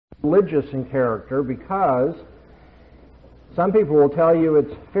religious in character, because some people will tell you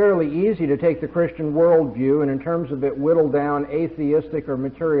it's fairly easy to take the Christian worldview and in terms of it whittle down atheistic or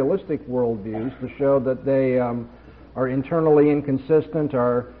materialistic worldviews to show that they are internally inconsistent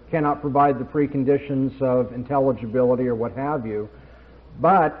or cannot provide the preconditions of intelligibility or what have you.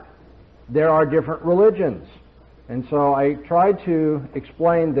 But there are different religions. And so I tried to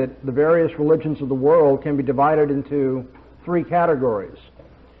explain that the various religions of the world can be divided into three categories.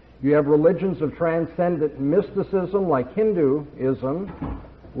 You have religions of transcendent mysticism like Hinduism,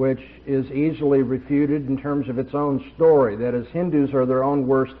 which is easily refuted in terms of its own story. That is, Hindus are their own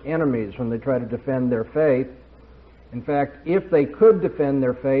worst enemies when they try to defend their faith. In fact, if they could defend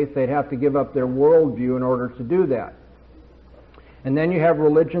their faith, they'd have to give up their worldview in order to do that. And then you have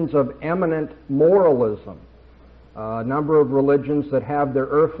religions of eminent moralism. A number of religions that have their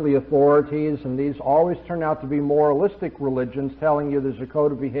earthly authorities, and these always turn out to be moralistic religions, telling you there's a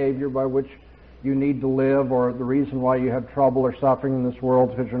code of behavior by which you need to live, or the reason why you have trouble or suffering in this world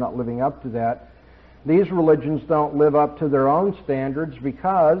is because you're not living up to that. These religions don't live up to their own standards,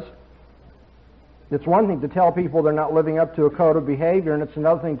 because it's one thing to tell people they're not living up to a code of behavior, and it's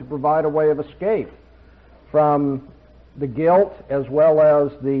another thing to provide a way of escape from the guilt as well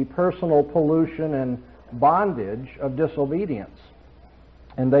as the personal pollution and bondage of disobedience.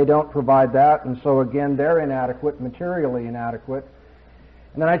 And they don't provide that, and so again they're inadequate, materially inadequate.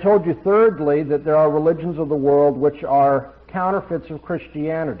 And then I told you thirdly that there are religions of the world which are counterfeits of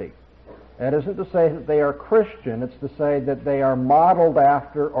Christianity. That isn't to say that they are Christian, it's to say that they are modeled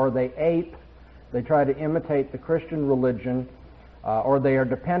after, or they ape, they try to imitate the Christian religion, or they are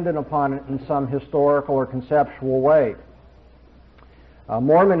dependent upon it in some historical or conceptual way.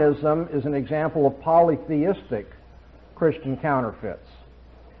 Mormonism is an example of polytheistic Christian counterfeits.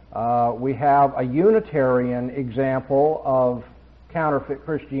 We have a Unitarian example of counterfeit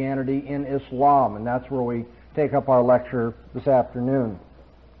Christianity in Islam, and that's where we take up our lecture this afternoon.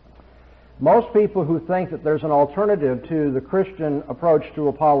 Most people who think that there's an alternative to the Christian approach to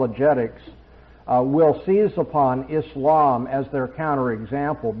apologetics will seize upon Islam as their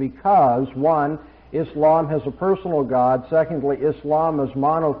counterexample because, one, Islam has a personal God, secondly, Islam is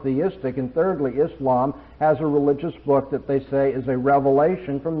monotheistic, and thirdly, Islam has a religious book that they say is a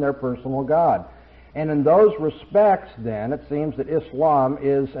revelation from their personal God. And in those respects, then, it seems that Islam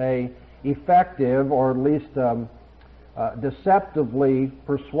is a effective, or at least deceptively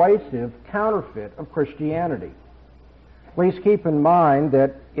persuasive counterfeit of Christianity. Please keep in mind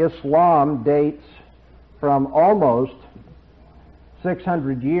that Islam dates from almost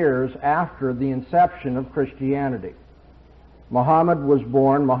 600 years after the inception of Christianity. Muhammad was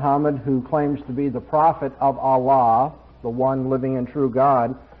born, Muhammad who claims to be the prophet of Allah, the one living and true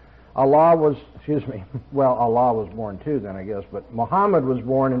God. Allah was born too then, I guess, but Muhammad was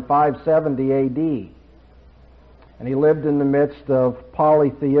born in 570 AD. And he lived in the midst of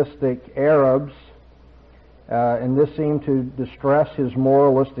polytheistic Arabs, and this seemed to distress his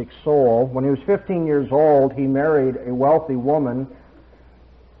moralistic soul. When he was 15 years old, he married a wealthy woman.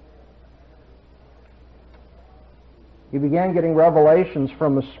 He began getting revelations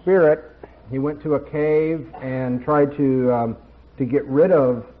from the Spirit. He went to a cave and tried to get rid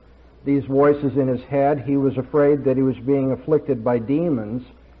of these voices in his head. He was afraid that he was being afflicted by demons.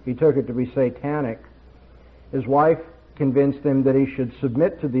 He took it to be satanic. His wife convinced him that he should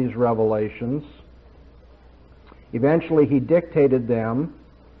submit to these revelations. Eventually he dictated them,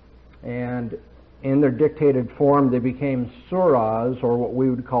 and in their dictated form they became surahs, or what we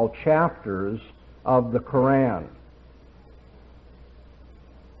would call chapters, of the Quran.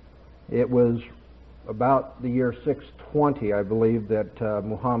 It was about the year 620, I believe, that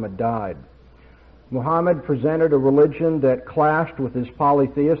Muhammad died. Muhammad presented a religion that clashed with his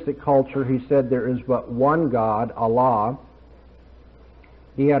polytheistic culture. He said there is but one God, Allah.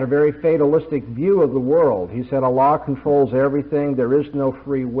 He had a very fatalistic view of the world. He said Allah controls everything, there is no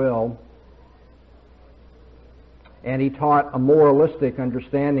free will. And he taught a moralistic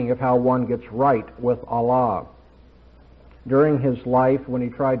understanding of how one gets right with Allah. During his life, when he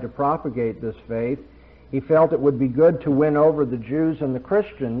tried to propagate this faith, he felt it would be good to win over the Jews and the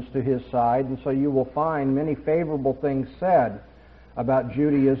Christians to his side, and so you will find many favorable things said about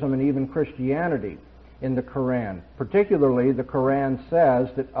Judaism and even Christianity in the Quran. Particularly, the Quran says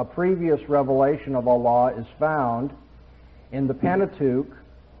that a previous revelation of Allah is found in the Pentateuch,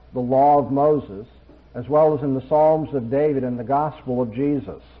 the Law of Moses, as well as in the Psalms of David and the Gospel of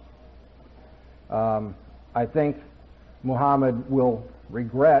Jesus. I think Muhammad will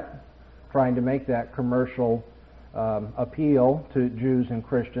regret trying to make that commercial appeal to Jews and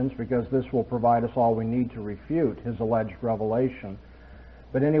Christians, because this will provide us all we need to refute his alleged revelation.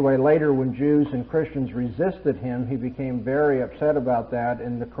 But anyway, later when Jews and Christians resisted him, he became very upset about that,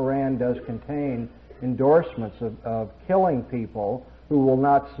 and the Quran does contain endorsements of killing people who will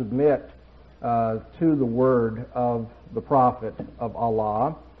not submit to the word of the Prophet of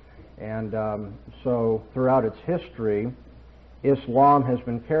Allah. And so throughout its history, Islam has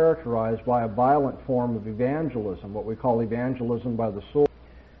been characterized by a violent form of evangelism, what we call evangelism by the sword.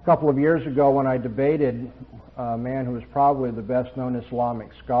 A couple of years ago when I debated a man who was probably the best-known Islamic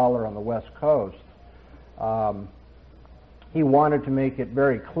scholar on the West Coast, he wanted to make it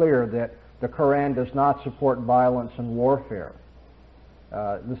very clear that the Quran does not support violence and warfare.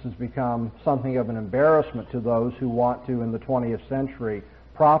 This has become something of an embarrassment to those who want to, in the 20th century,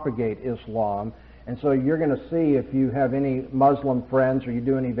 propagate Islam. And so you're going to see, if you have any Muslim friends or you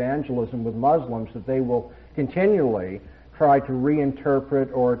do any evangelism with Muslims, that they will continually try to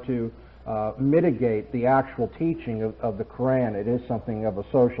reinterpret or to mitigate the actual teaching of the Quran. It is something of a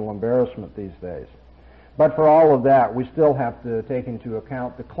social embarrassment these days. But for all of that, we still have to take into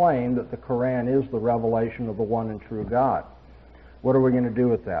account the claim that the Quran is the revelation of the one and true God. What are we going to do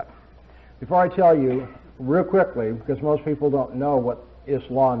with that? Before I tell you, real quickly, because most people don't know what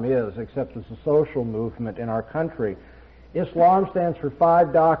Islam is, except it's a social movement in our country, Islam stands for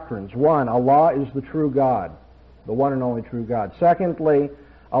 5 doctrines. 1, Allah is the true God, the one and only true God. Secondly,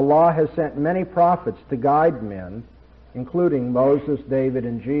 Allah has sent many prophets to guide men, including Moses, David,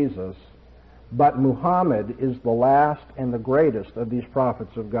 and Jesus, but Muhammad is the last and the greatest of these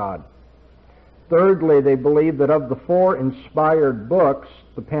prophets of God. Thirdly, they believe that of the 4 inspired books,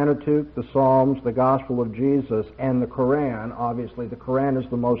 the Pentateuch, the Psalms, the Gospel of Jesus, and the Quran, obviously the Quran is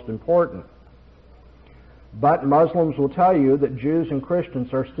the most important. But Muslims will tell you that Jews and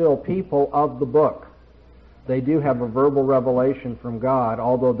Christians are still people of the book. They do have a verbal revelation from God,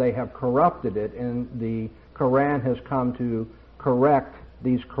 although they have corrupted it, and the Quran has come to correct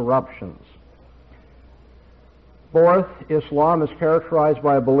these corruptions. Fourth, Islam is characterized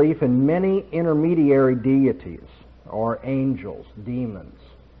by a belief in many intermediary deities, or angels, demons.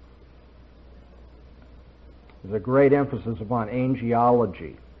 There's a great emphasis upon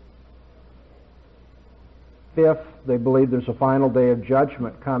angelology. Fifth, they believe there's a final day of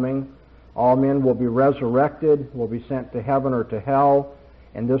judgment coming. All men will be resurrected, will be sent to heaven or to hell,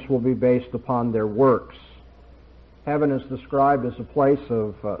 and this will be based upon their works. Heaven is described as a place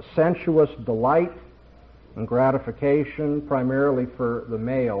of sensuous delight and gratification, primarily for the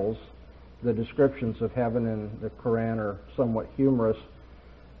males. The descriptions of heaven in the Quran are somewhat humorous.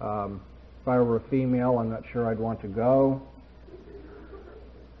 If I were a female, I'm not sure I'd want to go.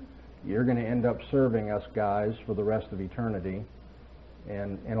 You're going to end up serving us guys for the rest of eternity.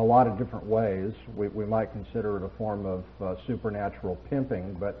 And in a lot of different ways. We might consider it a form of supernatural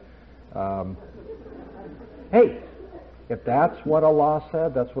pimping, but hey, if that's what Allah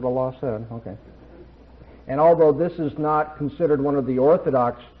said, that's what Allah said. Okay. And although this is not considered one of the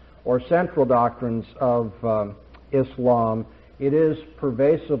orthodox or central doctrines of Islam, it is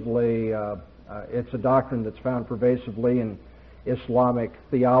pervasively, it's a doctrine that's found pervasively in Islamic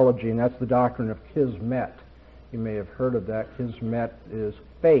theology, and that's the doctrine of Kismet. You may have heard of that. Kismet is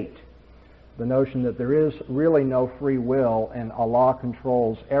fate. The notion that there is really no free will, and Allah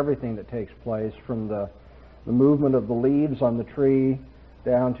controls everything that takes place, from the movement of the leaves on the tree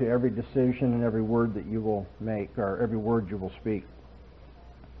down to every decision and every word that you will make, or every word you will speak.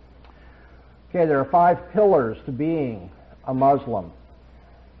 Okay, there are 5 pillars to being a Muslim.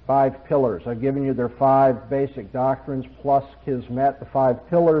 5 pillars. I've given you their 5 basic doctrines plus Kismet. The 5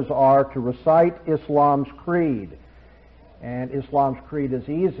 pillars are to recite Islam's creed. And Islam's creed is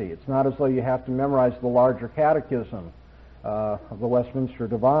easy. It's not as though you have to memorize the larger catechism of the Westminster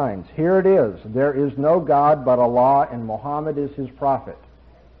Divines. Here it is. There is no God but Allah, and Muhammad is his prophet.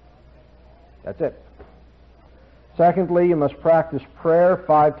 That's it. Secondly, you must practice prayer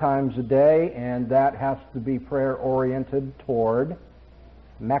 5 times a day, and that has to be prayer oriented toward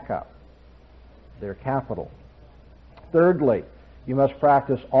Mecca, their capital. Thirdly, you must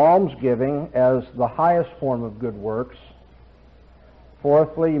practice almsgiving as the highest form of good works.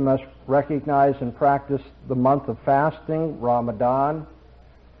 Fourthly, you must recognize and practice the month of fasting, Ramadan.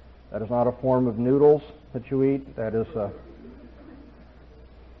 That is not a form of noodles that you eat. That is a...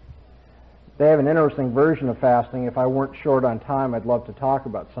 They have an interesting version of fasting. If I weren't short on time, I'd love to talk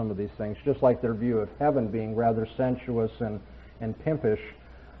about some of these things. Just like their view of heaven being rather sensuous and pimpish,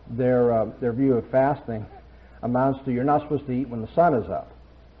 their view of fasting amounts to, you're not supposed to eat when the sun is up.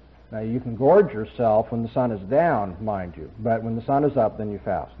 Now, you can gorge yourself when the sun is down, mind you, but when the sun is up, then you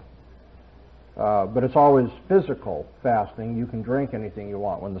fast. But it's always physical fasting. You can drink anything you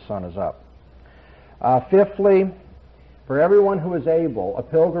want when the sun is up. Fifthly, For everyone who is able, a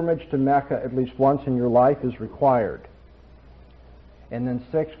pilgrimage to Mecca at least once in your life is required. And then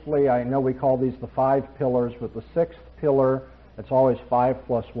sixthly, I know we call these the 5 pillars, but the 6th pillar, it's always 5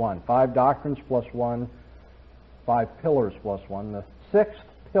 plus 1. 5 doctrines plus 1, 5 pillars plus 1. The 6th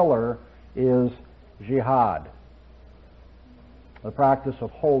pillar is jihad, the practice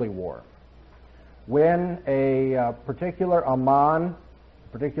of holy war. When a particular Aman,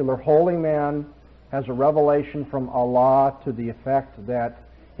 a particular holy man, has a revelation from Allah to the effect that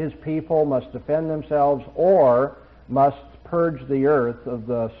his people must defend themselves or must purge the earth of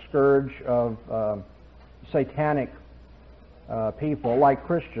the scourge of satanic people like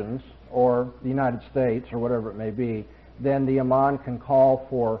Christians or the United States or whatever it may be, then the Aman can call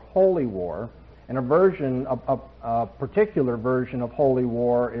for holy war. And a particular version of holy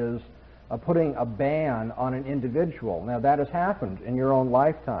war is putting a ban on an individual. Now that has happened in your own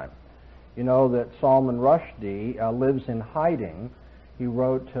lifetime. You know that Salman Rushdie lives in hiding. He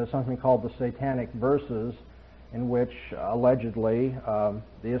wrote something called the Satanic Verses, in which allegedly the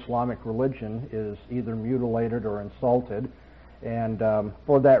Islamic religion is either mutilated or insulted. And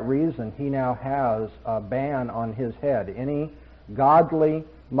for that reason, he now has a ban on his head. Any godly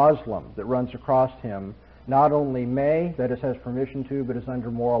Muslim that runs across him not only may, that is, has permission to, but is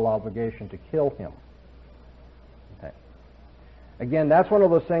under moral obligation to kill him. Okay. Again, that's one of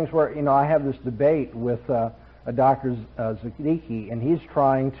those things where, you know, I have this debate with Dr. Zadiki, and he's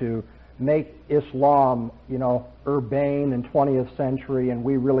trying to make Islam, you know, urbane and 20th century, and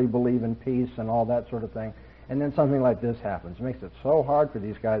we really believe in peace and all that sort of thing. And then something like this happens. It makes it so hard for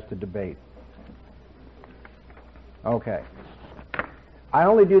these guys to debate. Okay. I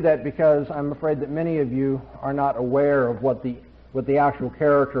only do that because I'm afraid that many of you are not aware of what the actual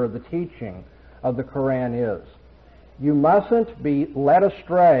character of the teaching of the Quran is. You mustn't be led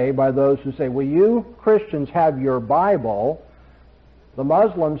astray by those who say, well, you Christians have your Bible, the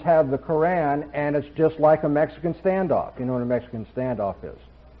Muslims have the Quran, and it's just like a Mexican standoff. You know what a Mexican standoff is.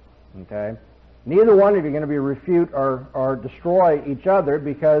 Okay? Neither one of you are going to be refute or destroy each other,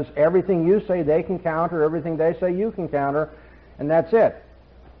 because everything you say they can counter, everything they say you can counter, and that's it.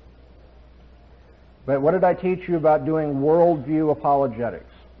 But what did I teach you about doing worldview apologetics?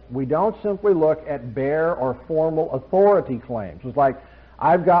 We don't simply look at bare or formal authority claims. It's like,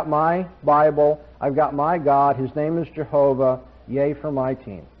 I've got my Bible, I've got my God, his name is Jehovah, yay for my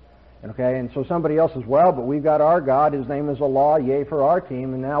team. Okay, and so somebody else says, well, but we've got our God, his name is Allah, yay for our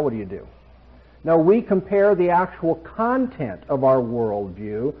team, and now what do? No, we compare the actual content of our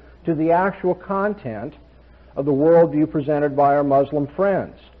worldview to the actual content of the worldview presented by our Muslim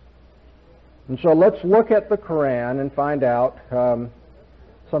friends. And so let's look at the Quran and find out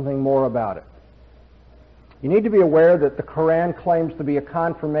something more about it. You need to be aware that the Quran claims to be a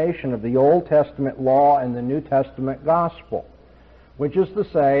confirmation of the Old Testament law and the New Testament gospel, which is to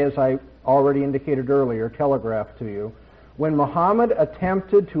say, as I already indicated earlier, telegraphed to you, when Muhammad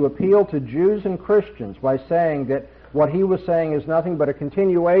attempted to appeal to Jews and Christians by saying that what he was saying is nothing but a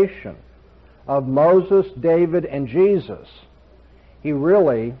continuation of Moses, David, and Jesus, he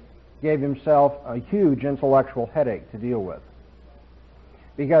really gave himself a huge intellectual headache to deal with.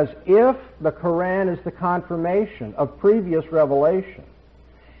 Because if the Quran is the confirmation of previous revelation,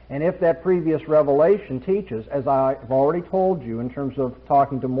 and if that previous revelation teaches, as I've already told you in terms of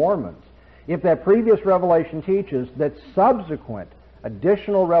talking to Mormons, if that previous revelation teaches that subsequent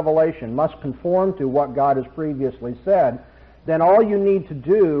additional revelation must conform to what God has previously said, then all you need to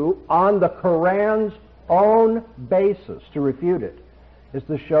do on the Quran's own basis to refute it is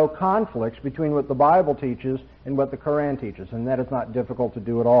to show conflicts between what the Bible teaches and what the Quran teaches, and that is not difficult to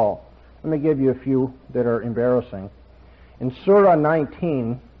do at all. Let me give you a few that are embarrassing. In Surah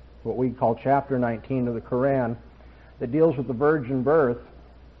 19, what we call chapter 19 of the Quran, that deals with the virgin birth,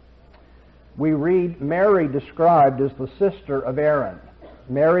 we read Mary described as the sister of Aaron.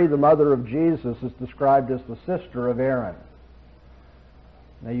 Mary, the mother of Jesus, is described as the sister of Aaron.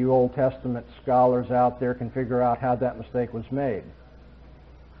 Now, you Old Testament scholars out there can figure out how that mistake was made.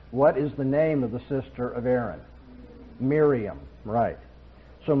 What is the name of the sister of Aaron? Miriam, right.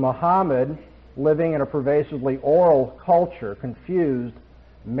 So Muhammad, living in a pervasively oral culture, confused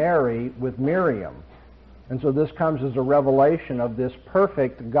Mary with Miriam. And so this comes as a revelation of this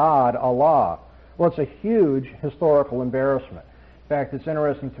perfect God, Allah. Well, it's a huge historical embarrassment. In fact, it's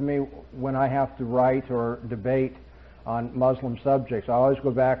interesting to me when I have to write or debate on Muslim subjects, I always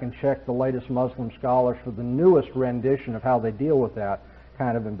go back and check the latest Muslim scholars for the newest rendition of how they deal with that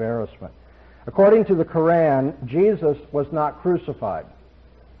kind of embarrassment. According to the Quran, Jesus was not crucified.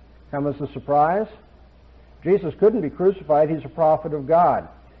 Come as a surprise? Jesus couldn't be crucified. He's a prophet of God.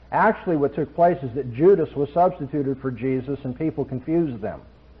 Actually, what took place is that Judas was substituted for Jesus, and people confused them.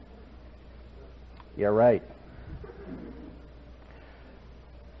 Yeah, right.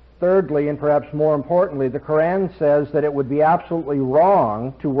 Thirdly, and perhaps more importantly, the Quran says that it would be absolutely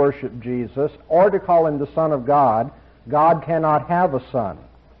wrong to worship Jesus or to call him the Son of God. God cannot have a son.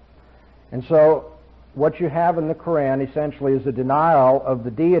 And so, what you have in the Quran essentially is a denial of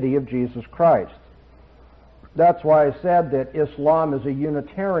the deity of Jesus Christ. That's why I said that Islam is a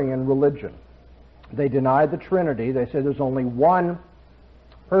Unitarian religion. They deny the Trinity. They say there's only one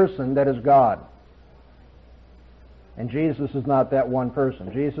person that is God. And Jesus is not that one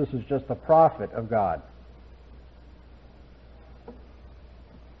person. Jesus is just a prophet of God.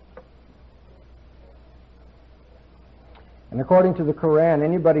 And according to the Quran,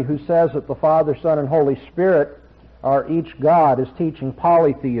 anybody who says that the Father, Son, and Holy Spirit are each God is teaching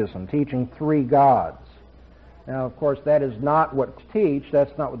polytheism, teaching three gods. Now, of course, that is not what teach.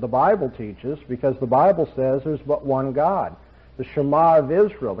 That's not what the Bible teaches, because the Bible says there's but one God. The Shema of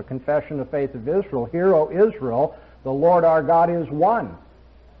Israel, the Confession of Faith of Israel, Hear, O Israel, the Lord our God is one.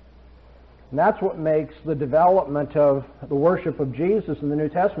 And that's what makes the development of the worship of Jesus in the New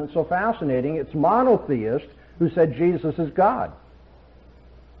Testament so fascinating. It's monotheists who said Jesus is God.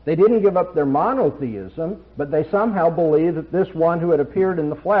 They didn't give up their monotheism, but they somehow believed that this one who had appeared in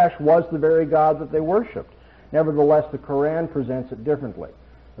the flesh was the very God that they worshipped. Nevertheless, the Quran presents it differently.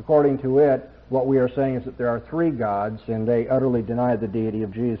 According to it, what we are saying is that there are three gods, and they utterly deny the deity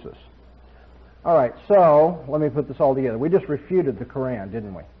of Jesus. All right, so let me put this all together. We just refuted the Quran,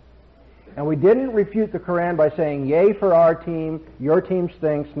 didn't we? And we didn't refute the Quran by saying, yay for our team, your team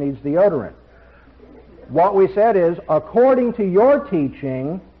stinks, needs deodorant. What we said is, according to your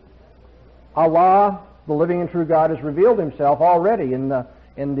teaching, Allah, the living and true God, has revealed himself already in the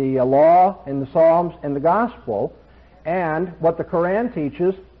law, in the Psalms, in the Gospel, and what the Quran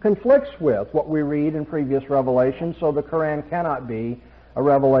teaches conflicts with what we read in previous revelations, so the Quran cannot be a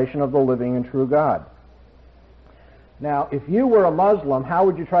revelation of the living and true God. Now, if you were a Muslim, how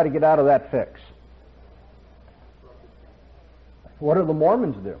would you try to get out of that fix? What do the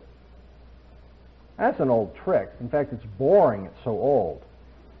Mormons do? That's an old trick. In fact, it's boring. It's so old.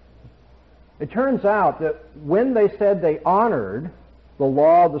 It turns out that when they said they honored the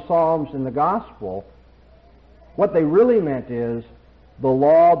law, the Psalms, and the Gospel, what they really meant is the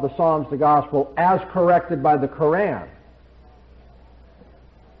law, the Psalms, the Gospel, as corrected by the Quran.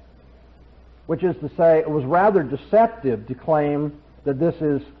 Which is to say, it was rather deceptive to claim that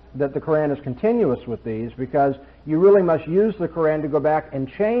that the Quran is continuous with these, because you really must use the Quran to go back and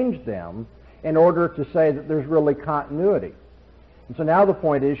change them in order to say that there's really continuity. And so now the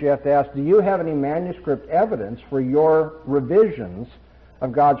point is, you have to ask, do you have any manuscript evidence for your revisions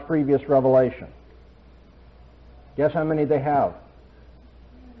of God's previous revelation? Guess how many they have?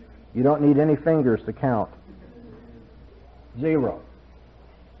 You don't need any fingers to count. 0.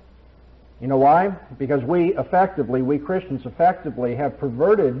 You know why? Because we Christians effectively have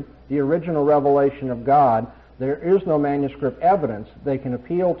perverted the original revelation of God. There is no manuscript evidence they can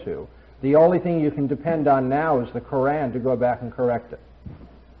appeal to. The only thing you can depend on now is the Quran to go back and correct it.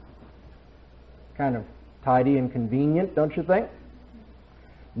 Kind of tidy and convenient, don't you think?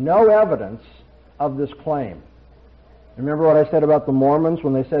 No evidence of this claim. Remember what I said about the Mormons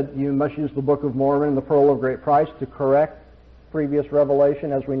when they said you must use the Book of Mormon and the Pearl of Great Price to correct previous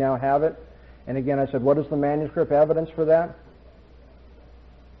revelation as we now have it? And again, I said, what is the manuscript evidence for that?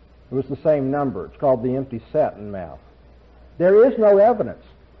 It was the same number. It's called the empty set in math. There is no evidence.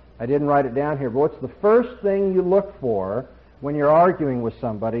 I didn't write it down here, but what's the first thing you look for when you're arguing with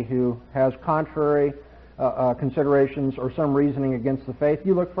somebody who has contrary considerations or some reasoning against the faith?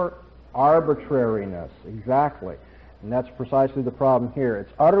 You look for arbitrariness. Exactly. And that's precisely the problem here.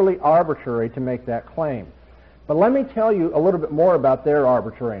 It's utterly arbitrary to make that claim. But let me tell you a little bit more about their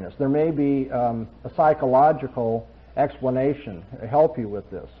arbitrariness. There may be a psychological explanation to help you with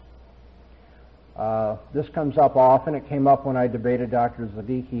this. This comes up often. It came up when I debated Dr.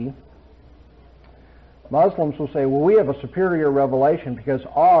 Zadiki. Muslims will say, well, we have a superior revelation because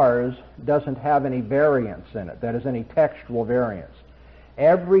ours doesn't have any variance in it, that is, any textual variance.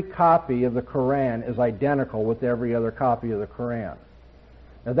 Every copy of the Quran is identical with every other copy of the Quran.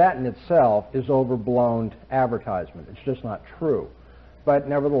 Now that in itself is overblown advertisement. It's just not true. But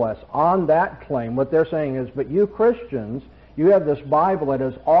nevertheless, on that claim, what they're saying is, but you Christians, you have this Bible that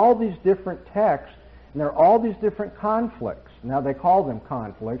has all these different texts, and there are all these different conflicts. Now they call them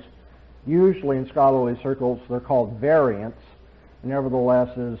conflicts. Usually in scholarly circles, they're called variants. Nevertheless,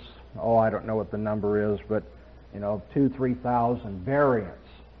 I don't know what the number is, but 2,000-3,000 variants,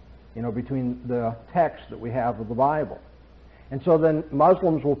 between the text that we have of the Bible. And so then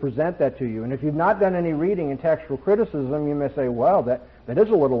Muslims will present that to you. And if you've not done any reading in textual criticism, you may say, well, that is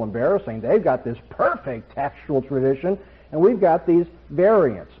a little embarrassing. They've got this perfect textual tradition, and we've got these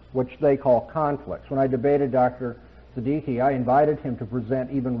variants, which they call conflicts. When I debated Dr. Siddiqui, I invited him to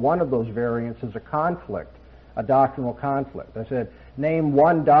present even one of those variants as a conflict, a doctrinal conflict. I said, name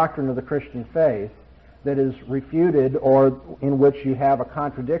one doctrine of the Christian faith that is refuted or in which you have a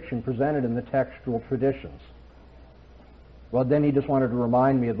contradiction presented in the textual traditions. Well, then he just wanted to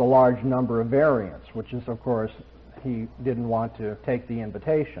remind me of the large number of variants, which is, of course, he didn't want to take the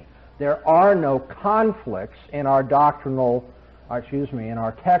invitation. There are no conflicts in our in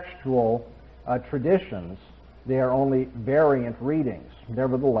our textual traditions. They are only variant readings.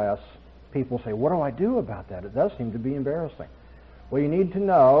 Nevertheless, people say, what do I do about that? It does seem to be embarrassing. Well, you need to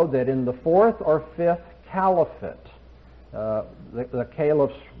know that in the 4th or 5th caliphate, the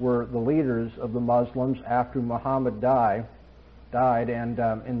caliphs were the leaders of the Muslims after Muhammad died, and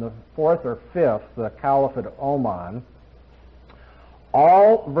in the 4th or 5th, the Caliphate of Oman,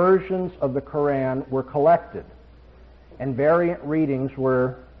 all versions of the Quran were collected, and variant readings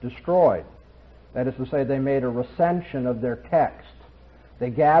were destroyed. That is to say, they made a recension of their text. They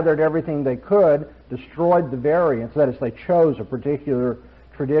gathered everything they could, destroyed the variants, that is, they chose a particular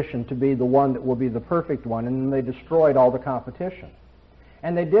tradition to be the one that will be the perfect one, and then they destroyed all the competition.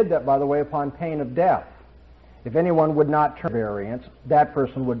 And they did that, by the way, upon pain of death. If anyone would not turn variants, that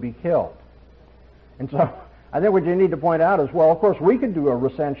person would be killed. And so I think what you need to point out is, well, of course, we could do a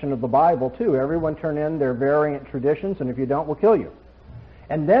recension of the Bible, too. Everyone turn in their variant traditions, and if you don't, we'll kill you.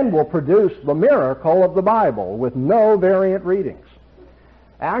 And then we'll produce the miracle of the Bible with no variant readings.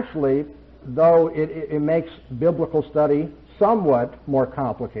 Actually, though it makes biblical study somewhat more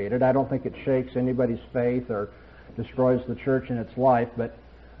complicated, I don't think it shakes anybody's faith or destroys the church in its life, but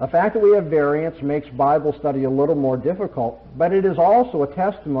the fact that we have variants makes Bible study a little more difficult, but it is also a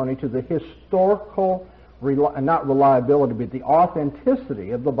testimony to the historical, not reliability, but the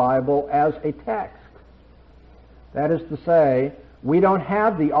authenticity of the Bible as a text. That is to say, we don't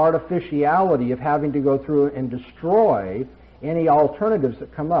have the artificiality of having to go through and destroy any alternatives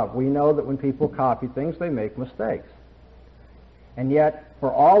that come up. We know that when people copy things, they make mistakes. And yet,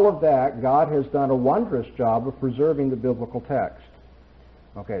 for all of that, God has done a wondrous job of preserving the biblical text.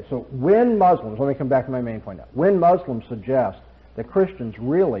 Okay, so when Muslims, let me come back to my main point now. When Muslims suggest that Christians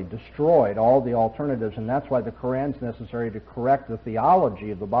really destroyed all the alternatives, and that's why the Quran's necessary to correct the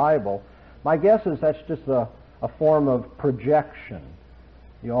theology of the Bible, my guess is that's just a form of projection.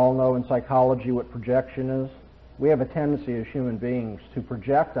 You all know in psychology what projection is? We have a tendency as human beings to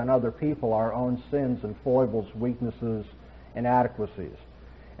project on other people our own sins and foibles, weaknesses, inadequacies.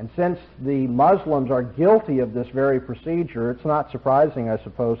 And since the Muslims are guilty of this very procedure, it's not surprising, I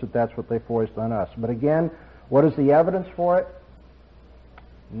suppose, that that's what they foist on us. But again, what is the evidence for it?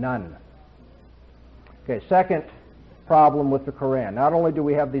 None. Okay, second problem with the Quran. Not only do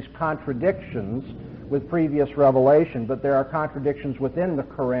we have these contradictions with previous revelation, but there are contradictions within the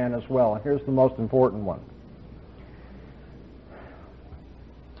Quran as well. And here's the most important one.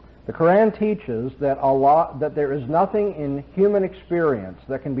 The Quran teaches that there is nothing in human experience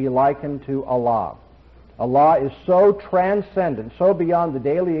that can be likened to Allah. Allah is so transcendent, so beyond the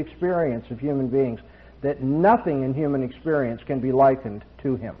daily experience of human beings, that nothing in human experience can be likened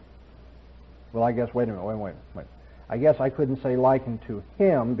to Him. Well, I guess, wait a minute. I guess I couldn't say likened to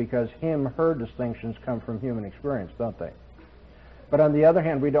Him because Him, her distinctions come from human experience, don't they? But on the other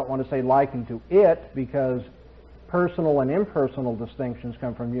hand, we don't want to say likened to it because personal and impersonal distinctions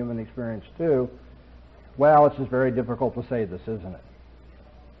come from human experience too. Well, it's just very difficult to say this, isn't it?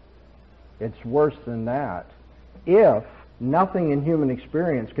 It's worse than that. If nothing in human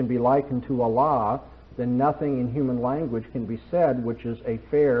experience can be likened to Allah, then nothing in human language can be said, which is a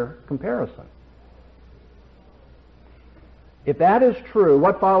fair comparison. If that is true,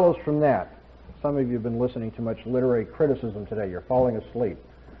 what follows from that? Some of you have been listening to much literary criticism today. You're falling asleep.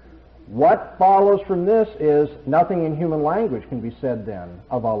 What follows from this is nothing in human language can be said then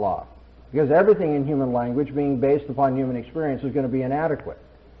of Allah, because everything in human language, being based upon human experience, is going to be inadequate.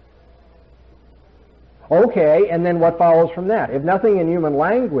 Okay, and then what follows from that? If nothing in human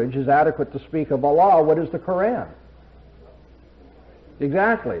language is adequate to speak of Allah, what is the Quran?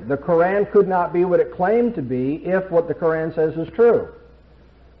 Exactly. The Quran could not be what it claimed to be if what the Quran says is true.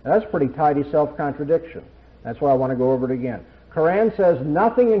 Now, that's pretty tidy self-contradiction. That's why I want to go over it again. Quran says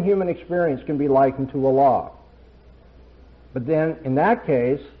nothing in human experience can be likened to Allah. But then, in that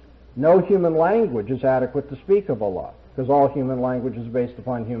case, no human language is adequate to speak of Allah, because all human language is based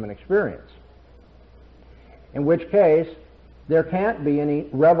upon human experience. In which case, There can't be any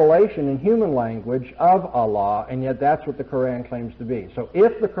revelation in human language of Allah, and yet that's what the Quran claims to be. So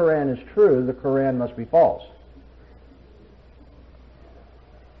if the Quran is true, the Quran must be false.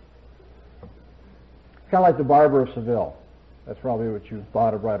 Kind of like the Barber of Seville. That's probably what you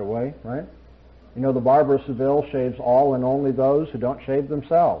thought of right away, right? You know, the Barber of Seville shaves all and only those who don't shave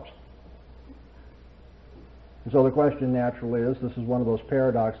themselves. And so the question naturally is, this is one of those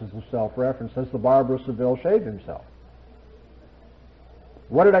paradoxes of self-reference, does the Barber of Seville shave himself?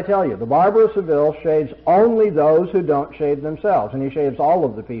 What did I tell you? The Barber of Seville shaves only those who don't shave themselves, and he shaves all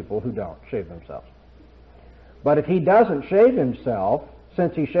of the people who don't shave themselves. But if he doesn't shave himself,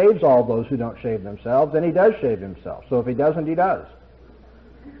 since he shaves all those who don't shave themselves, then he does shave himself. So if he doesn't, he does.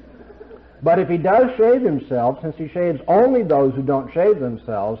 But if he does shave himself, since he shaves only those who don't shave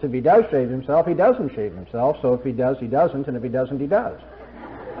themselves, if he does shave himself, he doesn't shave himself. So if he does, he doesn't, and if he doesn't, he does.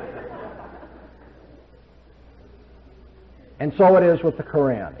 And so it is with the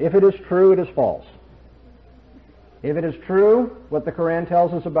Quran. If it is true, it is false. If it is true, what the Quran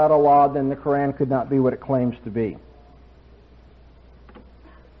tells us about Allah, then the Quran could not be what it claims to be.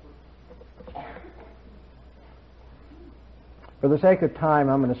 For the sake of time,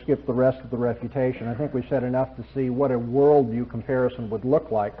 I'm going to skip the rest of the refutation. I think we've said enough to see what a worldview comparison would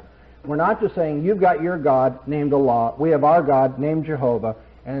look like. We're not just saying, you've got your God named Allah, we have our God named Jehovah,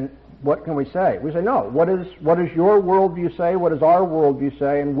 and what can we say? We say, no, what does your worldview say, what does our worldview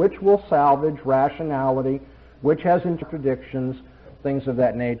say, and which will salvage rationality, which has contradictions, things of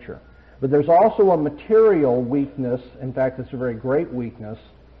that nature. But there's also a material weakness, in fact it's a very great weakness,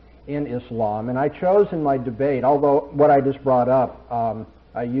 in Islam, and I chose in my debate, although what I just brought up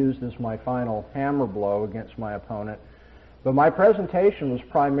I used as my final hammer blow against my opponent, but my presentation was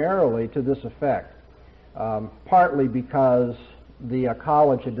primarily to this effect, partly because the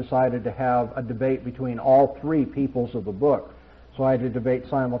college had decided to have a debate between all three peoples of the book, so I had to debate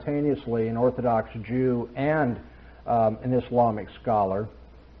simultaneously an Orthodox Jew and an Islamic scholar,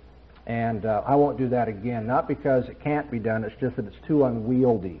 and I won't do that again, not because it can't be done, it's just that it's too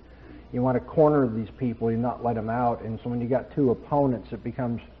unwieldy. You want to corner these people, you not let them out, and so when you got two opponents, it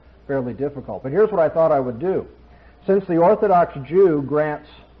becomes fairly difficult. But here's what I thought I would do. Since the Orthodox Jew grants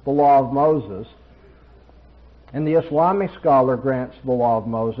the law of Moses, and the Islamic scholar grants the law of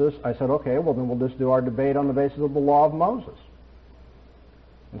Moses, I said, okay, well then we'll just do our debate on the basis of the law of Moses.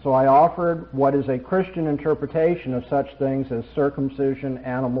 And so I offered what is a Christian interpretation of such things as circumcision,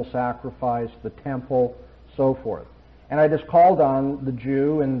 animal sacrifice, the temple, so forth. And I just called on the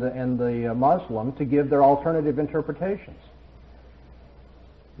Jew and the Muslim to give their alternative interpretations.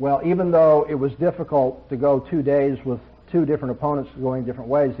 Well, even though it was difficult to go 2 days with two different opponents going different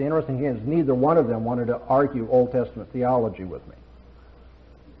ways, the interesting thing is neither one of them wanted to argue Old Testament theology with me.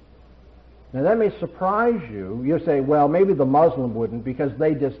 Now that may surprise you. You say, well, maybe the Muslim wouldn't because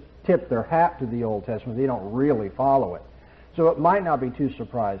they just tip their hat to the Old Testament. They don't really follow it. So it might not be too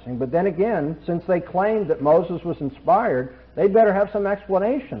surprising. But then again, since they claimed that Moses was inspired, they'd better have some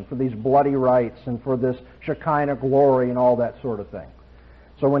explanation for these bloody rites and for this Shekinah glory and all that sort of thing.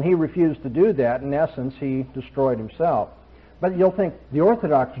 So when he refused to do that, in essence, he destroyed himself. But you'll think the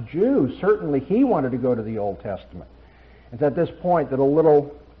Orthodox Jew, certainly he wanted to go to the Old Testament. It's at this point that a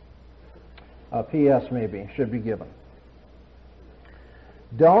little P.S. maybe should be given.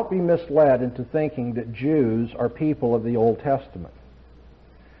 Don't be misled into thinking that Jews are people of the Old Testament.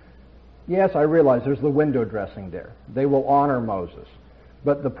 Yes, I realize there's the window dressing there. They will honor Moses.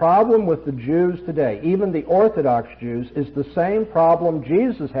 But the problem with the Jews today, even the Orthodox Jews, is the same problem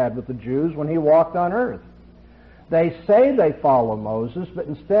Jesus had with the Jews when he walked on earth. They say they follow Moses, but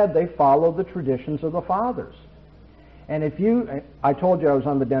instead they follow the traditions of the fathers. And I told you I was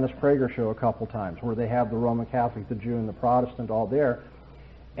on the Dennis Prager show a couple times, where they have the Roman Catholic, the Jew, and the Protestant all there.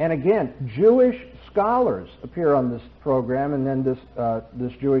 And again, Jewish scholars appear on this program, and then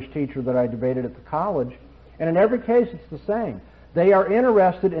this Jewish teacher that I debated at the college. And in every case, it's the same. They are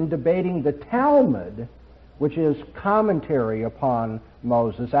interested in debating the Talmud, which is commentary upon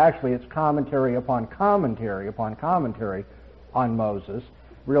Moses. Actually, it's commentary upon commentary upon commentary on Moses.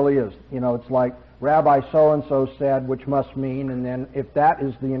 Really is. You know, it's like Rabbi so-and-so said, which must mean, and then if that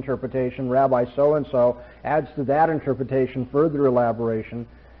is the interpretation, Rabbi so-and-so adds to that interpretation further elaboration,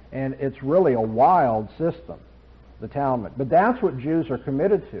 and it's really a wild system, the Talmud. But that's what Jews are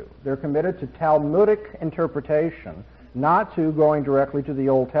committed to. They're committed to Talmudic interpretation, not to going directly to the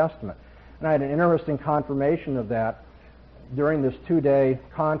Old Testament. And I had an interesting confirmation of that during this 2-day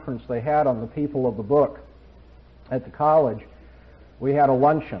conference they had on the people of the book at the college. We had a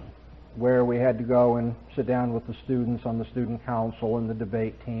luncheon where we had to go and sit down with the students on the student council and the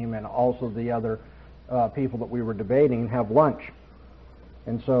debate team and also the other people that we were debating and have lunch.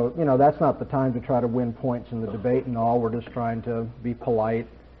 And so, that's not the time to try to win points in the debate and all. We're just trying to be polite.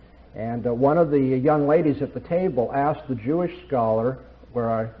 And one of the young ladies at the table asked the Jewish scholar where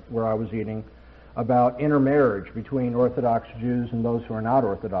I was eating about intermarriage between Orthodox Jews and those who are not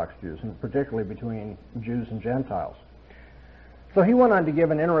Orthodox Jews, and particularly between Jews and Gentiles. So he went on to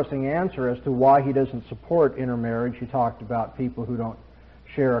give an interesting answer as to why he doesn't support intermarriage. He talked about people who don't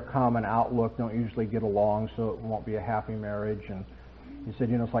share a common outlook, don't usually get along, so it won't be a happy marriage. And he said,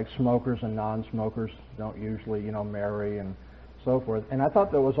 it's like smokers and non-smokers don't usually, marry and so forth. And I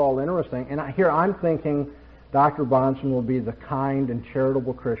thought that was all interesting. And here I'm thinking Dr. Bahnsen will be the kind and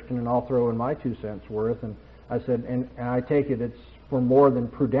charitable Christian, and I'll throw in my 2 cents worth. And I said, and I take it it's for more than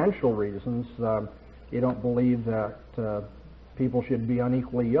prudential reasons. You don't believe that people should be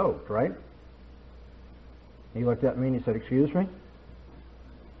unequally yoked, right? He looked at me and he said, excuse me?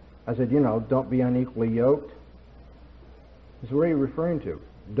 I said, don't be unequally yoked. He said, what are you referring to?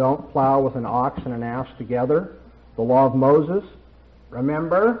 Don't plow with an ox and an ass together? The law of Moses?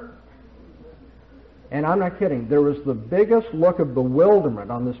 Remember? And I'm not kidding. There was the biggest look of bewilderment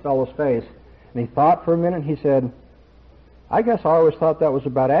on this fellow's face. And he thought for a minute and he said, I guess I always thought that was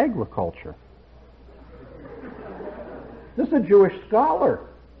about agriculture. This is a Jewish scholar.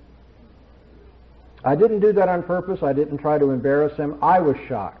 I didn't do that on purpose. I didn't try to embarrass him. I was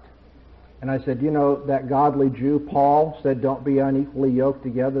shocked. And I said, that godly Jew, Paul, said don't be unequally yoked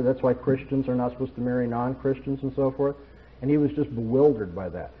together. That's why Christians are not supposed to marry non-Christians and so forth. And he was just bewildered by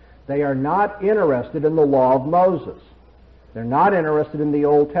that. They are not interested in the law of Moses. They're not interested in the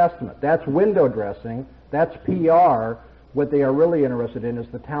Old Testament. That's window dressing. That's PR. What they are really interested in is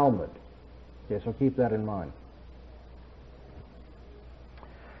the Talmud. Okay, so keep that in mind.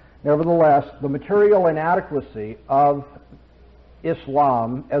 Nevertheless, the material inadequacy of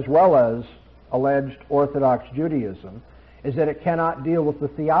Islam, as well as alleged Orthodox Judaism, is that it cannot deal with the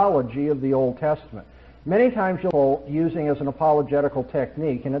theology of the Old Testament. Many times you'll using as an apologetical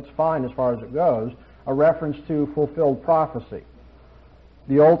technique, and it's fine as far as it goes, a reference to fulfilled prophecy.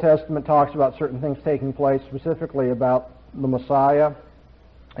 The Old Testament talks about certain things taking place, specifically about the Messiah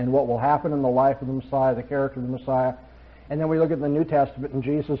and what will happen in the life of the Messiah, the character of the Messiah. And then we look at the New Testament, and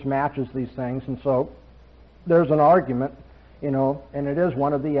Jesus matches these things. And so there's an argument, and it is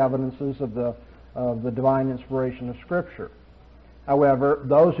one of the evidences of the divine inspiration of Scripture. However,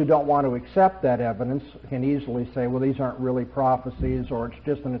 those who don't want to accept that evidence can easily say, well, these aren't really prophecies, or it's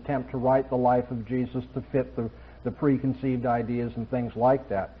just an attempt to write the life of Jesus to fit the preconceived ideas and things like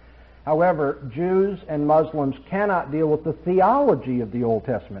that. However, Jews and Muslims cannot deal with the theology of the Old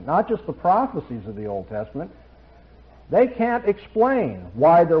Testament, not just the prophecies of the Old Testament. They can't explain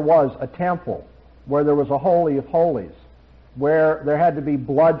why there was a temple, where there was a Holy of Holies, where there had to be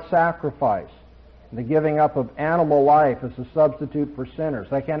blood sacrifice, the giving up of animal life as a substitute for sinners.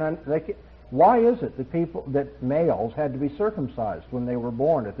 Why is it that males had to be circumcised when they were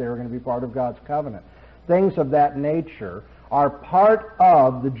born if they were going to be part of God's covenant? Things of that nature are part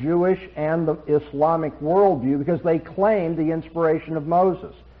of the Jewish and the Islamic worldview because they claim the inspiration of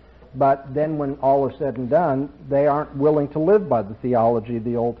Moses. But then when all is said and done, they aren't willing to live by the theology of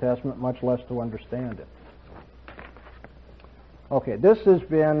the Old Testament, much less to understand it. Okay, this has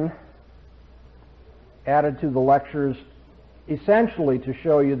been added to the lectures essentially to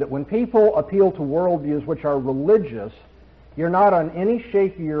show you that when people appeal to worldviews which are religious, you're not on any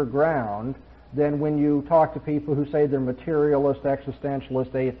shakier ground than when you talk to people who say they're materialist,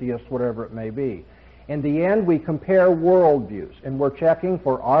 existentialist, atheist, whatever it may be. In the end, we compare worldviews, and we're checking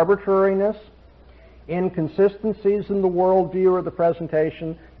for arbitrariness, inconsistencies in the worldview or the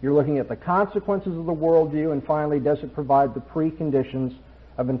presentation. You're looking at the consequences of the worldview, and finally, does it provide the preconditions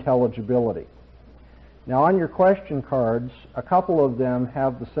of intelligibility? Now, on your question cards, a couple of them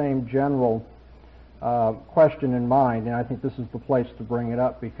have the same general question in mind, and I think this is the place to bring it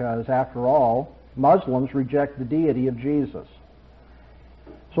up because, after all, Muslims reject the deity of Jesus.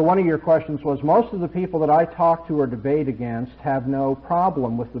 So one of your questions was, most of the people that I talk to or debate against have no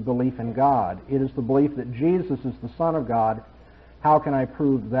problem with the belief in God. It is the belief that Jesus is the Son of God. How can I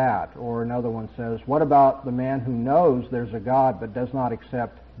prove that? Or another one says, what about the man who knows there's a God but does not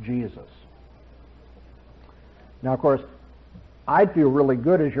accept Jesus? Now, of course, I'd feel really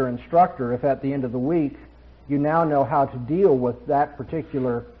good as your instructor if at the end of the week you now know how to deal with that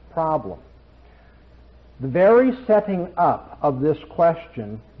particular problem. The very setting up of this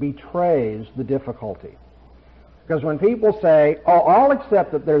question betrays the difficulty. Because when people say, oh, I'll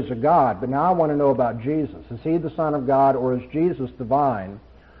accept that there's a God, but now I want to know about Jesus. Is he the Son of God or is Jesus divine?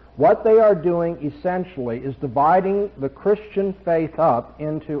 What they are doing essentially is dividing the Christian faith up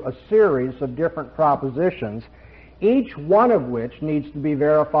into a series of different propositions, each one of which needs to be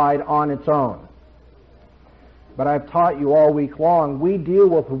verified on its own. But I've taught you all week long, we deal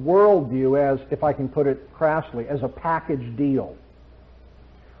with the worldview as, if I can put it crassly, as a package deal.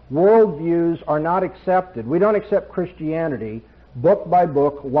 Worldviews are not accepted. We don't accept Christianity book by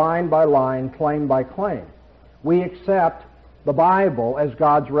book, line by line, claim by claim. We accept the Bible as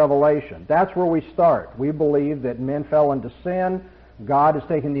God's revelation. That's where we start. We believe that men fell into sin. God has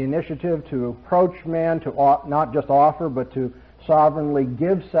taken the initiative to approach man, to not just offer, but to sovereignly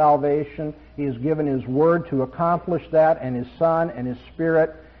give salvation. He has given His Word to accomplish that, and His Son and His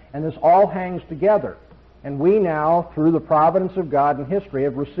Spirit, and this all hangs together. And we now, through the providence of God in history,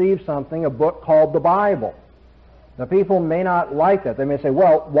 have received something, a book called the Bible. Now, people may not like that. They may say,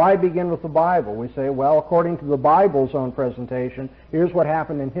 well, why begin with the Bible? We say, well, according to the Bible's own presentation, here's what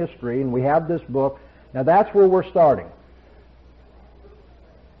happened in history, and we have this book. Now, that's where we're starting.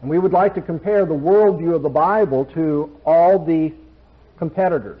 And we would like to compare the worldview of the Bible to all the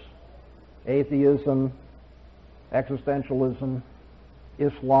competitors: atheism, existentialism,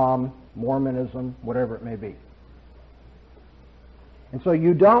 Islam, Mormonism, whatever it may be. And so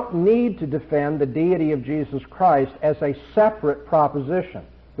you don't need to defend the deity of Jesus Christ as a separate proposition.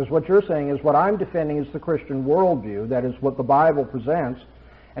 Because what you're saying is, what I'm defending is the Christian worldview, that is what the Bible presents.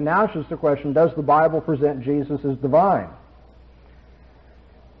 And now it's just the question, does the Bible present Jesus as divine?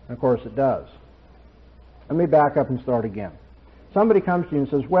 And of course it does. Let me back up and start again. Somebody comes to you and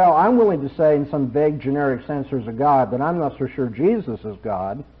says, well, I'm willing to say in some vague generic sense there's a God, but I'm not so sure Jesus is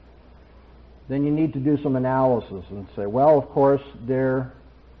God. Then you need to do some analysis and say, well, of course, there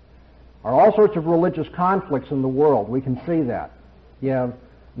are all sorts of religious conflicts in the world. We can see that. You have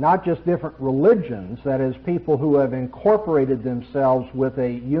not just different religions, that is, people who have incorporated themselves with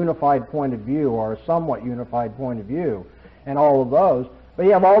a unified point of view or a somewhat unified point of view, and all of those, but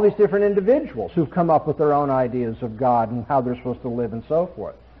you have all these different individuals who've come up with their own ideas of God and how they're supposed to live and so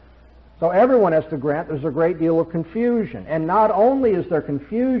forth. So everyone has to grant there's a great deal of confusion. And not only is there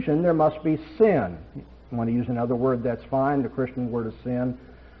confusion, there must be sin. You want to use another word, that's fine. The Christian word is sin.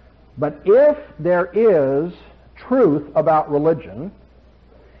 But if there is truth about religion,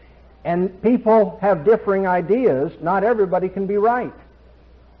 and people have differing ideas, not everybody can be right.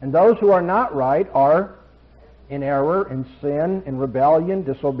 And those who are not right are in error, in sin, in rebellion,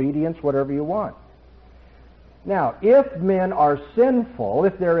 disobedience, whatever you want. Now, if men are sinful,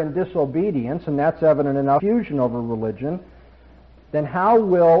 if they're in disobedience, and that's evident enough confusion over religion, then how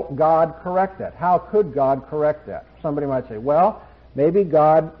will God correct that? How could God correct that? Somebody might say, well, maybe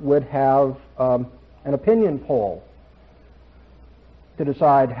God would have an opinion poll to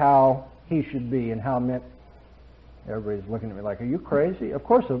decide how he should be and how men... Everybody's looking at me like, are you crazy? Of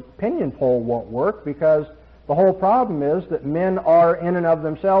course, an opinion poll won't work, because the whole problem is that men are in and of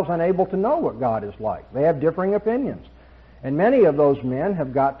themselves unable to know what God is like. They have differing opinions. And many of those men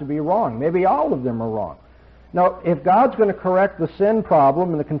have got to be wrong. Maybe all of them are wrong. Now, if God's going to correct the sin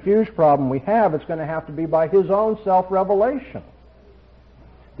problem and the confused problem we have, it's going to have to be by His own self-revelation.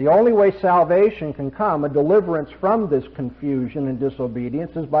 The only way salvation can come, a deliverance from this confusion and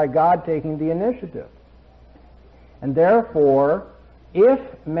disobedience, is by God taking the initiative. And therefore, if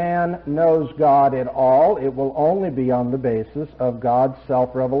man knows God at all, it will only be on the basis of God's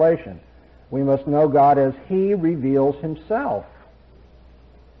self-revelation. We must know God as He reveals Himself.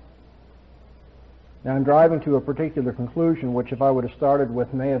 Now, I'm driving to a particular conclusion, which if I would have started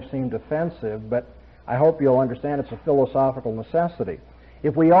with may have seemed offensive, but I hope you'll understand it's a philosophical necessity.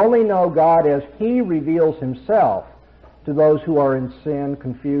 If we only know God as He reveals Himself to those who are in sin,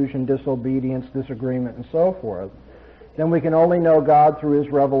 confusion, disobedience, disagreement, and so forth, then we can only know God through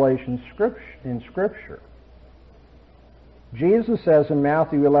His revelation in Scripture. Jesus says in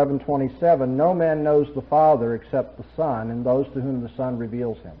Matthew 11:27, no man knows the Father except the Son, and those to whom the Son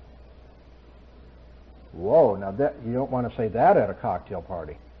reveals Him. Whoa, now that, you don't want to say that at a cocktail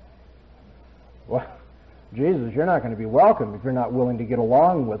party. Well, Jesus, you're not going to be welcome if you're not willing to get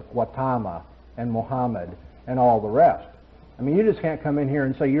along with Gautama and Muhammad and all the rest. I mean, you just can't come in here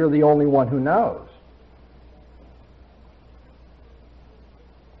and say you're the only one who knows.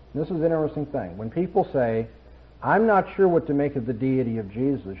 This is an interesting thing. When people say, I'm not sure what to make of the deity of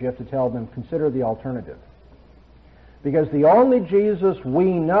Jesus, you have to tell them, consider the alternative. Because the only Jesus we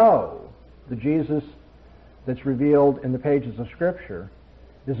know, the Jesus that's revealed in the pages of Scripture,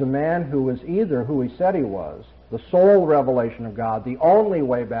 is a man who is either who He said He was, the sole revelation of God, the only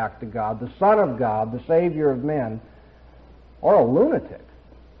way back to God, the Son of God, the Savior of men, or a lunatic.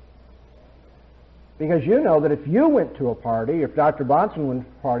 Because you know that if you went to a party, if Dr. Bahnsen went to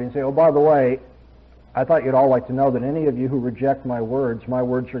a party and say, oh, by the way, I thought you'd all like to know that any of you who reject my words are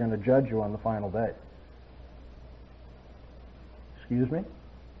going to judge you on the final day. Excuse me?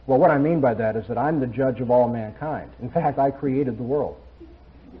 Well, what I mean by that is that I'm the judge of all mankind. In fact, I created the world.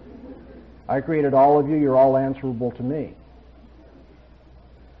 I created all of you. You're all answerable to me.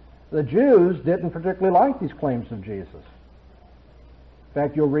 The Jews didn't particularly like these claims of Jesus. In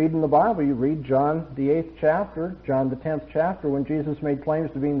fact, you'll read in the Bible, you read John the 8th chapter, John the 10th chapter, when Jesus made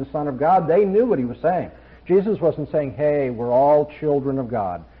claims to being the Son of God, they knew what he was saying. Jesus wasn't saying, hey, we're all children of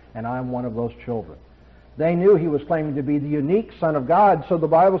God, and I'm one of those children. They knew he was claiming to be the unique Son of God, so the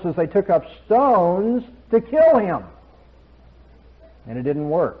Bible says they took up stones to kill him. And it didn't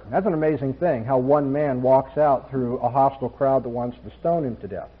work. That's an amazing thing, how one man walks out through a hostile crowd that wants to stone him to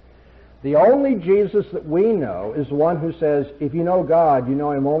death. The only Jesus that we know is the one who says, if you know God, you know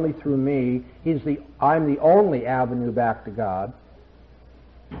him only through me. I'm the only avenue back to God.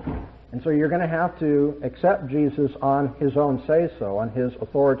 And so you're going to have to accept Jesus on his own say-so, on his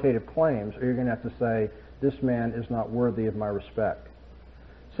authoritative claims, or you're going to have to say, this man is not worthy of my respect.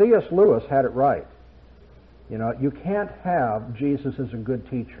 C.S. Lewis had it right. You know, you can't have Jesus as a good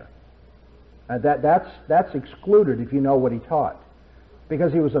teacher. That's excluded if you know what he taught.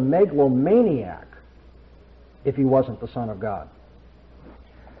 Because he was a megalomaniac if he wasn't the Son of God.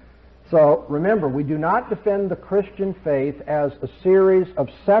 So remember, we do not defend the Christian faith as a series of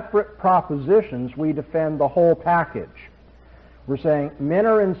separate propositions. We defend the whole package. We're saying men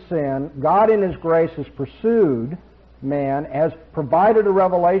are in sin. God in his grace has pursued man, has provided a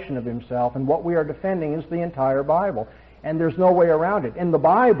revelation of himself, and what we are defending is the entire Bible. And there's no way around it. In the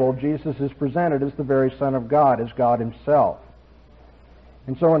Bible, Jesus is presented as the very Son of God, as God himself.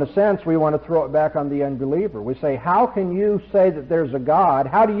 And so in a sense, we want to throw it back on the unbeliever. We say, how can you say that there's a God?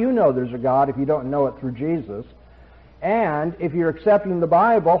 How do you know there's a God if you don't know it through Jesus? And if you're accepting the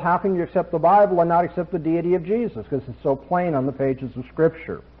Bible, how can you accept the Bible and not accept the deity of Jesus? Because it's so plain on the pages of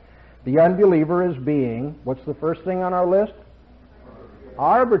Scripture. The unbeliever is being, what's the first thing on our list?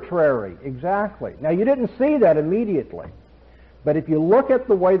 Arbitrary, exactly. Now, you didn't see that immediately. But if you look at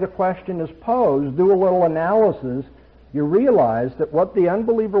the way the question is posed, do a little analysis, you realize that what the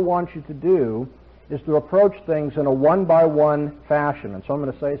unbeliever wants you to do is to approach things in a one-by-one fashion. And so I'm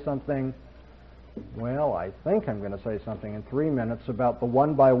going to say something, well, I think I'm going to say something in 3 minutes about the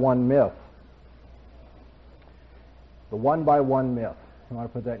one-by-one myth. The one-by-one myth. You want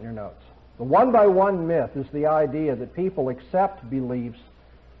to put that in your notes. The one-by-one myth is the idea that people accept beliefs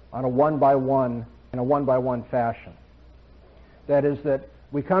on a one-by-one, in a one-by-one fashion. That is, that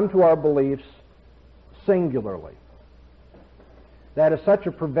we come to our beliefs singularly. That is such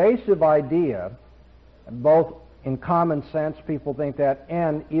a pervasive idea, both in common sense, people think that,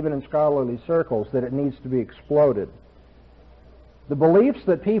 and even in scholarly circles, that it needs to be exploded. The beliefs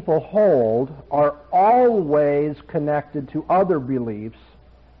that people hold are always connected to other beliefs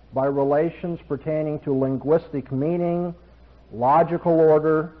by relations pertaining to linguistic meaning, logical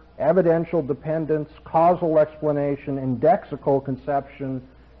order, evidential dependence, causal explanation, indexical conception,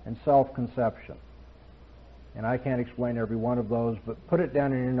 and self-conception. And I can't explain every one of those, but put it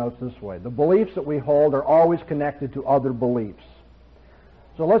down in your notes this way. The beliefs that we hold are always connected to other beliefs.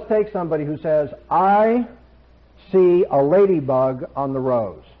 So let's take somebody who says, I see a ladybug on the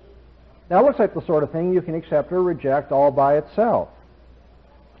rose. Now, it looks like the sort of thing you can accept or reject all by itself.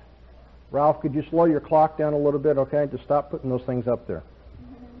 Ralph, could you slow your clock down a little bit, okay? Just stop putting those things up there.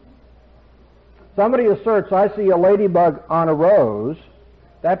 Somebody asserts, I see a ladybug on a rose.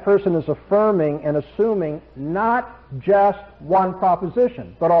 That person is affirming and assuming not just one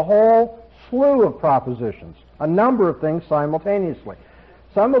proposition, but a whole slew of propositions, a number of things simultaneously.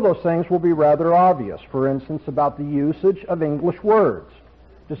 Some of those things will be rather obvious. For instance, about the usage of English words.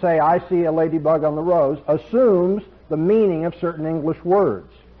 To say, I see a ladybug on the rose, assumes the meaning of certain English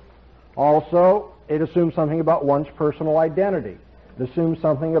words. Also, it assumes something about one's personal identity. It assumes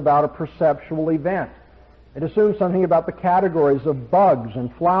something about a perceptual event. It assumes something about the categories of bugs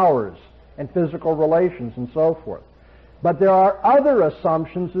and flowers and physical relations and so forth. But there are other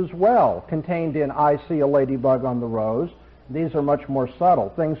assumptions as well contained in I see a ladybug on the rose. These are much more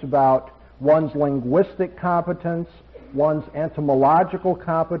subtle. Things about one's linguistic competence, one's entomological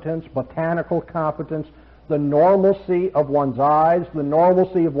competence, botanical competence, the normalcy of one's eyes, the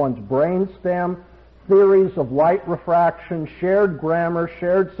normalcy of one's brainstem, theories of light refraction, shared grammar,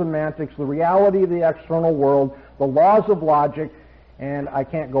 shared semantics, the reality of the external world, the laws of logic, and I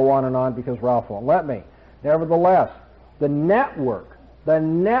can't go on and on because Ralph won't let me. Nevertheless, the network,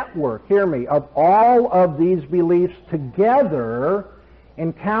 hear me, of all of these beliefs together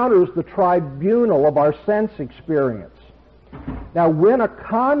encounters the tribunal of our sense experience. Now, when a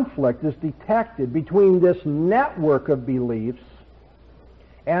conflict is detected between this network of beliefs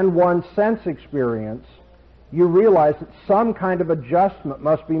and one's sense experience, you realize that some kind of adjustment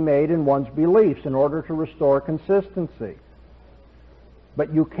must be made in one's beliefs in order to restore consistency.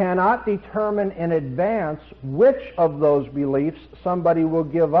 But you cannot determine in advance which of those beliefs somebody will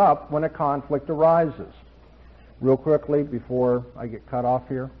give up when a conflict arises. Real quickly, before I get cut off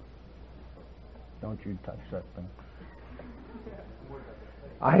here. Don't you touch that thing.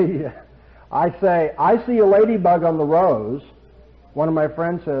 I say, I see a ladybug on the rose. One of my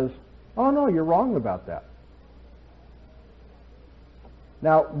friends says, oh no, you're wrong about that.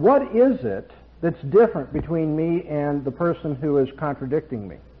 Now, what is it that's different between me and the person who is contradicting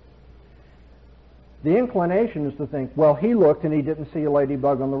me? The inclination is to think, well, he looked and he didn't see a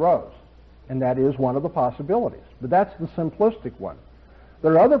ladybug on the rose. And that is one of the possibilities. But that's the simplistic one.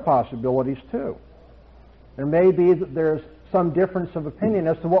 There are other possibilities too. There may be that there's some difference of opinion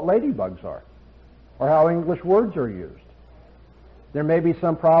as to what ladybugs are, or how English words are used. There may be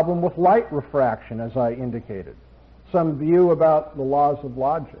some problem with light refraction, as I indicated. Some view about the laws of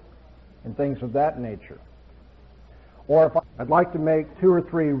logic and things of that nature. Or if I'd like to make 2 or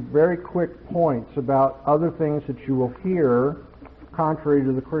 3 very quick points about other things that you will hear contrary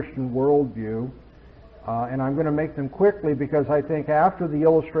to the Christian worldview, and I'm going to make them quickly because I think after the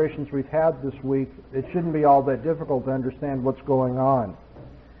illustrations we've had this week, it shouldn't be all that difficult to understand what's going on.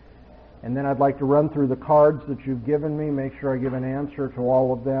 And then I'd like to run through the cards that you've given me, make sure I give an answer to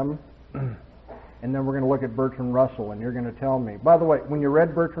all of them. And then we're going to look at Bertrand Russell, and you're going to tell me. By the way, when you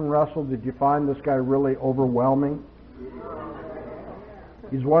read Bertrand Russell, did you find this guy really overwhelming?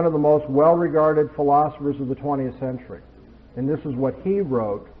 He's one of the most well-regarded philosophers of the 20th century. And this is what he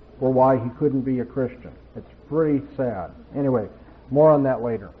wrote for why he couldn't be a Christian. It's pretty sad. Anyway, more on that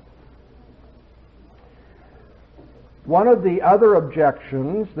later. One of the other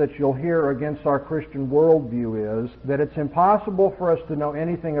objections that you'll hear against our Christian worldview is that it's impossible for us to know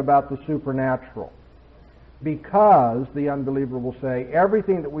anything about the supernatural because, the unbeliever will say,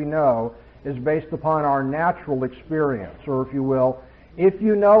 everything that we know is based upon our natural experience. Or if you will, if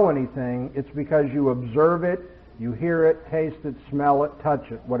you know anything, it's because you observe it, you hear it, taste it, smell it, touch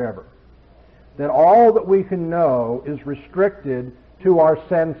it, whatever. That all that we can know is restricted to our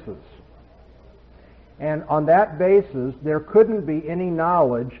senses. And on that basis, there couldn't be any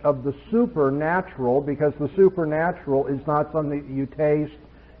knowledge of the supernatural because the supernatural is not something that you taste,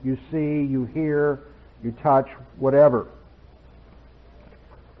 you see, you hear, you touch, whatever.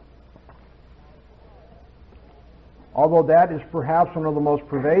 Although that is perhaps one of the most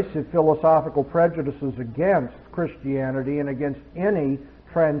pervasive philosophical prejudices against Christianity and against any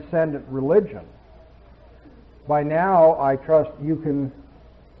transcendent religion. By now, I trust you can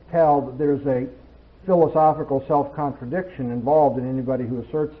tell that there's a philosophical self-contradiction involved in anybody who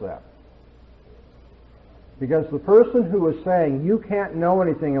asserts that. Because the person who is saying you can't know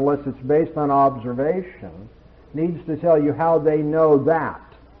anything unless it's based on observation needs to tell you how they know that.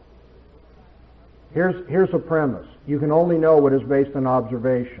 Here's a premise. You can only know what is based on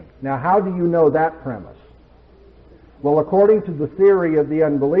observation. Now, how do you know that premise? Well, according to the theory of the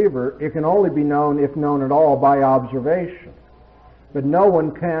unbeliever, it can only be known, if known at all, by observation. But no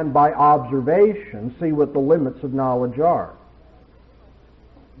one can, by observation, see what the limits of knowledge are,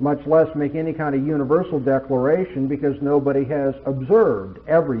 much less make any kind of universal declaration because nobody has observed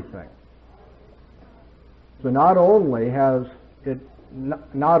everything. So not only is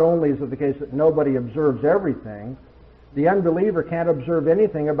it the case that nobody observes everything, the unbeliever can't observe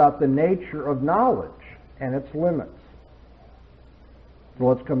anything about the nature of knowledge and its limits. So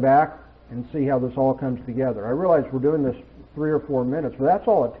let's come back and see how this all comes together. I realize we're doing this 3 or 4 minutes, but that's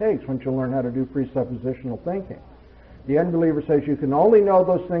all it takes once you learn how to do presuppositional thinking. The unbeliever says you can only know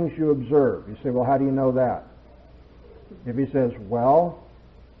those things you observe. You say, well, how do you know that? If he says, well,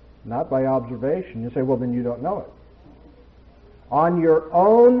 not by observation, you say, well, then you don't know it. On your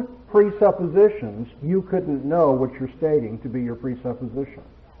own presuppositions, you couldn't know what you're stating to be your presupposition.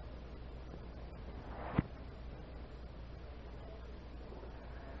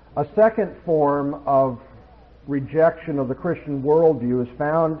 A second form of rejection of the Christian worldview is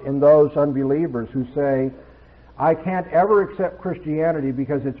found in those unbelievers who say, I can't ever accept Christianity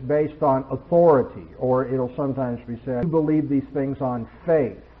because it's based on authority, or it'll sometimes be said, you believe these things on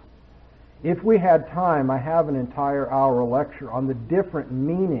faith. If we had time, I have an entire hour lecture on the different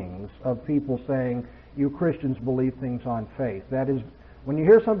meanings of people saying, you Christians believe things on faith. That is, when you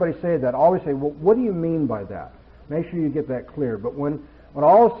hear somebody say that, always say, well, what do you mean by that? Make sure you get that clear. But when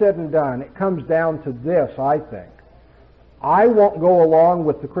all is said and done, it comes down to this, I think. I won't go along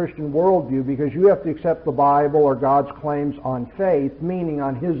with the Christian worldview because you have to accept the Bible or God's claims on faith, meaning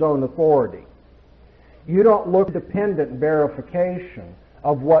on His own authority. You don't look at dependent verification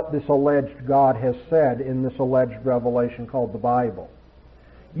of what this alleged God has said in this alleged revelation called the Bible.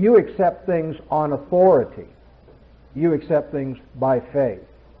 You accept things on authority. You accept things by faith.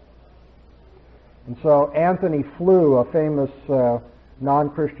 And so Anthony Flew, a famous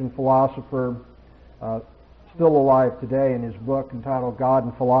non-Christian philosopher, still alive today, in his book entitled God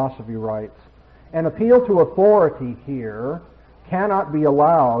and Philosophy, writes, "An appeal to authority here cannot be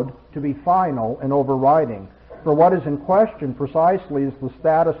allowed to be final and overriding, for what is in question precisely is the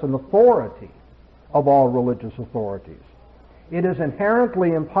status and authority of all religious authorities. It is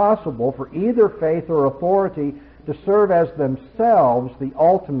inherently impossible for either faith or authority to serve as themselves the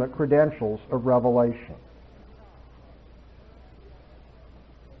ultimate credentials of revelation."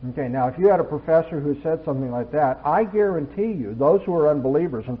 Okay, now if you had a professor who said something like that, I guarantee you, those who are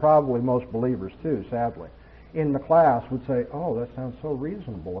unbelievers, and probably most believers too, sadly, in the class would say, "Oh, that sounds so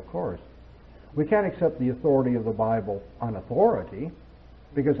reasonable, of course. We can't accept the authority of the Bible on authority,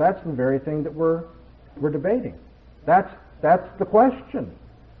 because that's the very thing that we're debating. That's the question.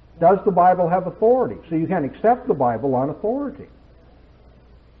 Does the Bible have authority? So you can accept the Bible on authority.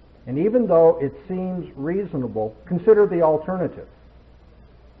 And even though it seems reasonable, consider the alternative.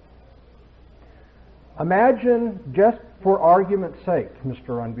 Imagine, just for argument's sake,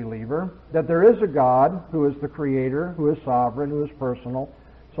 Mr. Unbeliever, that there is a God who is the Creator, who is sovereign, who is personal,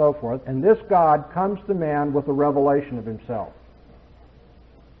 so forth, and this God comes to man with a revelation of Himself.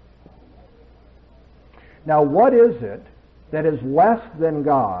 Now, what is it that is less than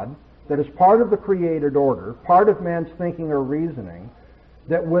God, that is part of the created order, part of man's thinking or reasoning,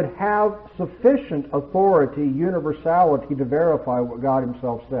 that would have sufficient authority, universality, to verify what God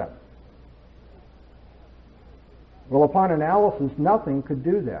Himself said? Well, upon analysis, nothing could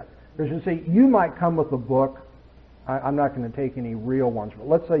do that. Because you see, you might come with a book, I'm not going to take any real ones, but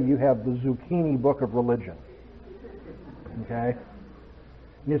let's say you have the Zucchini Book of Religion. Okay?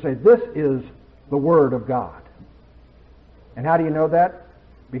 And you say, this is the Word of God. And how do you know that?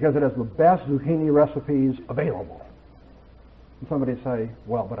 Because it has the best zucchini recipes available. And somebody say,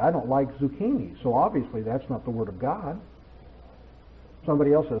 well, but I don't like zucchini, so obviously that's not the Word of God.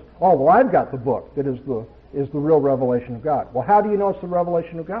 Somebody else says, oh, well, I've got the book that is the real revelation of God. Well, how do you know it's the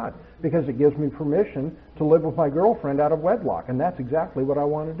revelation of God? Because it gives me permission to live with my girlfriend out of wedlock, and that's exactly what I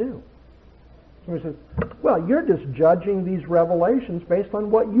want to do. Somebody says, well, you're just judging these revelations based on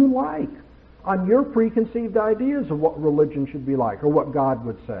what you like, on your preconceived ideas of what religion should be like, or what God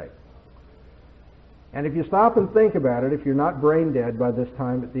would say. And if you stop and think about it, if you're not brain dead by this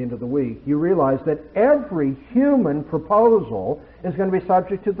time at the end of the week, you realize that every human proposal is going to be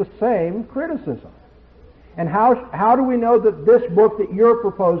subject to the same criticism. And how do we know that this book that you're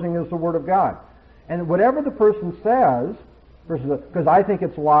proposing is the Word of God? And whatever the person says, because I think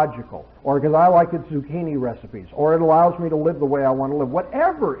it's logical, or because I like its zucchini recipes, or it allows me to live the way I want to live,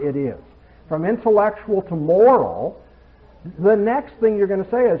 whatever it is, from intellectual to moral, the next thing you're going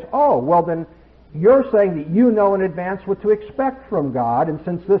to say is, oh, well then, you're saying that you know in advance what to expect from God, and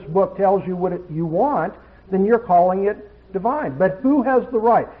since this book tells you what you want, then you're calling it divine. But who has the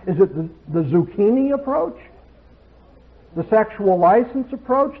right? Is it the zucchini approach? The sexual license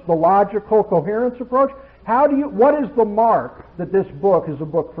approach? The logical coherence approach? What is the mark that this book is a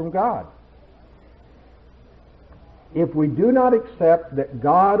book from God? If we do not accept that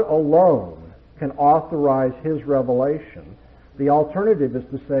God alone can authorize His revelation, the alternative is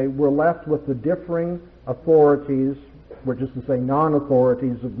to say we're left with the differing authorities, which is to say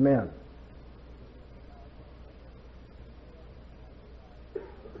non-authorities of men.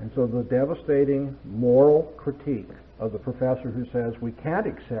 And so the devastating moral critique of the professor who says we can't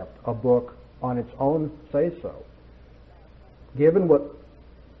accept a book on its own say-so, given what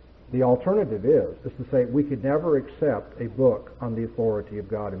the alternative is to say we could never accept a book on the authority of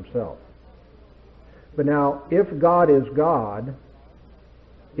God Himself. But now, if God is God,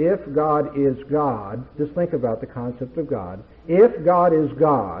 just think about the concept of God. If God is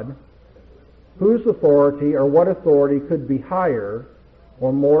God, whose authority or what authority could be higher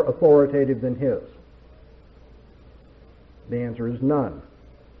or more authoritative than His? The answer is none.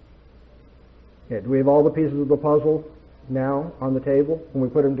 Okay, do we have all the pieces of the puzzle now on the table when we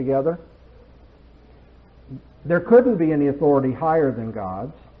put them together? There couldn't be any authority higher than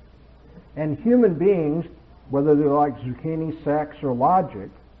God's. And human beings, whether they're like zucchini, sex, or logic,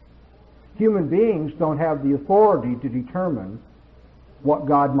 human beings don't have the authority to determine what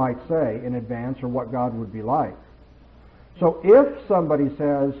God might say in advance or what God would be like. So if somebody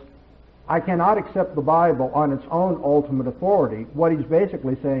says, I cannot accept the Bible on its own ultimate authority. What he's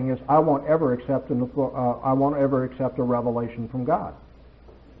basically saying is, I won't ever accept a revelation from God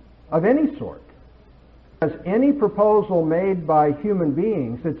of any sort. As any proposal made by human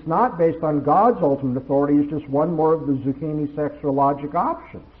beings, it's not based on God's ultimate authority. It's just one more of the zucchini sexual-logic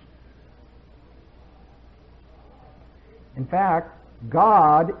options. In fact,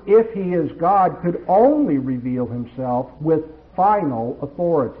 God, if he is God, could only reveal himself with final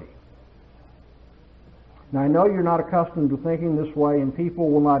authority. Now, I know you're not accustomed to thinking this way, and people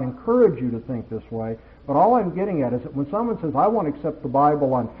will not encourage you to think this way, but all I'm getting at is that when someone says, I want to accept the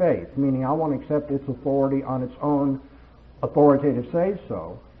Bible on faith, meaning I want to accept its authority on its own authoritative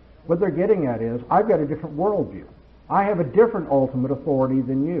say-so, what they're getting at is, I've got a different worldview. I have a different ultimate authority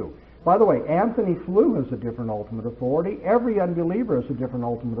than you. By the way, Anthony Flew has a different ultimate authority. Every unbeliever has a different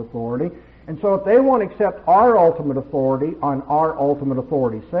ultimate authority. And so if they want to accept our ultimate authority on our ultimate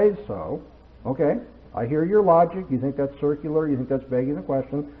authority say-so, okay, I hear your logic. You think that's circular. You think that's begging the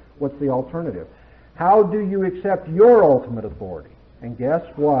question. What's the alternative? How do you accept your ultimate authority? And guess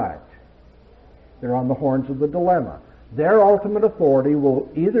what? They're on the horns of the dilemma. Their ultimate authority will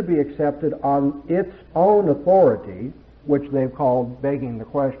either be accepted on its own authority, which they've called begging the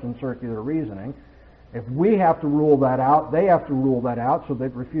question circular reasoning. If we have to rule that out, they have to rule that out, so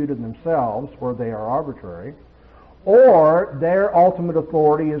they've refuted themselves, or they are arbitrary. Or their ultimate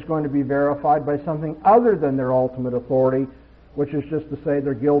authority is going to be verified by something other than their ultimate authority, which is just to say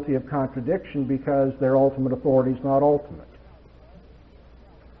they're guilty of contradiction because their ultimate authority is not ultimate.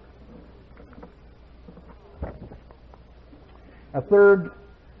 A third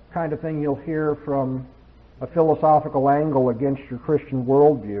kind of thing you'll hear from a philosophical angle against your Christian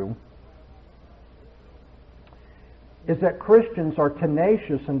worldview is that Christians are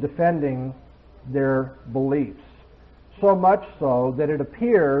tenacious in defending their beliefs, so much so that it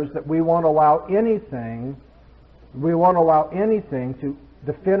appears that we won't allow anything to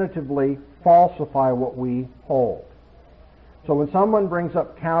definitively falsify what we hold. So when someone brings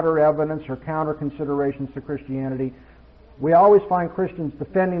up counter evidence or counter considerations to Christianity, we always find Christians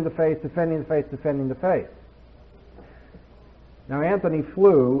defending the faith, defending the faith, defending the faith. Now, Anthony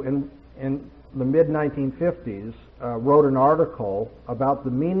Flew, in the mid-1950s, wrote an article about the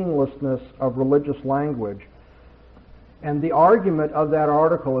meaninglessness of religious language, and the argument of that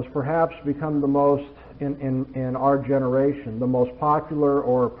article has perhaps become the most, in our generation, the most popular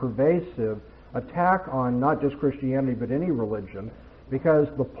or pervasive attack on not just Christianity but any religion, because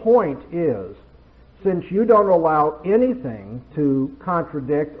the point is, since you don't allow anything to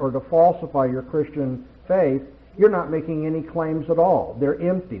contradict or to falsify your Christian faith, you're not making any claims at all. They're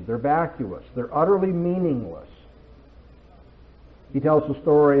empty, they're vacuous, they're utterly meaningless. He tells the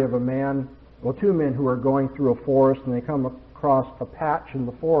story of two men who are going through a forest, and they come across a patch in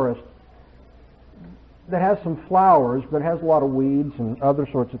the forest that has some flowers, but has a lot of weeds and other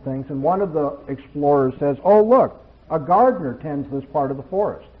sorts of things. And one of the explorers says, "Oh, look, a gardener tends this part of the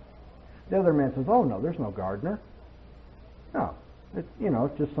forest." The other man says, "Oh, no, there's no gardener. No,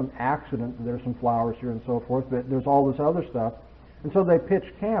 it's just some accident. There's some flowers here and so forth, but there's all this other stuff." And so they pitch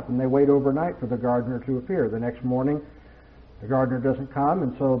camp, and they wait overnight for the gardener to appear. The next morning, the gardener doesn't come,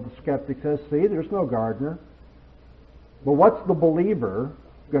 and so the skeptic says, "See, there's no gardener." But what's the believer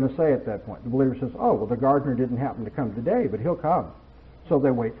going to say at that point? The believer says, "Oh, well, the gardener didn't happen to come today, but he'll come." So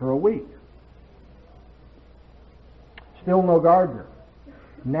they wait for a week. Still no gardener.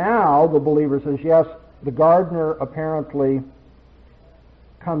 Now the believer says, "Yes, the gardener apparently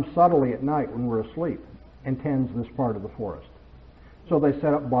comes subtly at night when we're asleep and tends this part of the forest." So they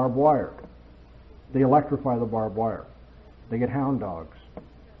set up barbed wire. They electrify the barbed wire. They get hound dogs.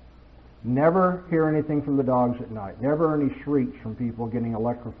 Never hear anything from the dogs at night. Never any shrieks from people getting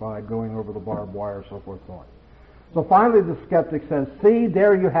electrified, going over the barbed wire, so forth, so on. So finally the skeptic says, "See,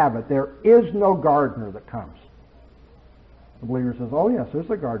 there you have it. There is no gardener that comes." The believer says, "Oh yes, there's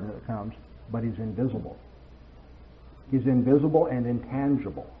a gardener that comes, but he's invisible. He's invisible and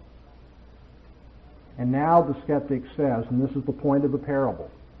intangible." And now the skeptic says, and this is the point of the parable,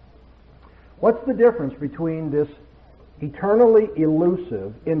 what's the difference between this eternally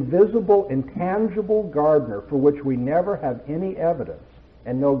elusive, invisible, intangible gardener for which we never have any evidence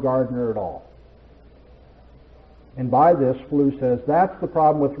and no gardener at all? And by this, Flew says, that's the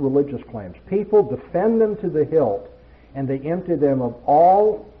problem with religious claims. People defend them to the hilt, and they empty them of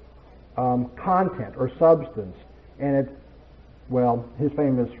all content or substance. And his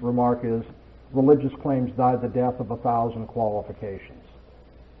famous remark is, religious claims die the death of 1,000 qualifications.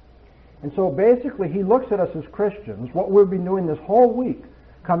 And so basically he looks at us as Christians, what we've been doing this whole week,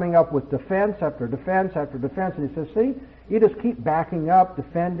 coming up with defense after defense after defense, and he says, "See, You just keep backing up,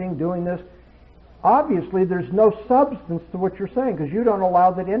 defending, doing this. Obviously, there's no substance to what you're saying because you don't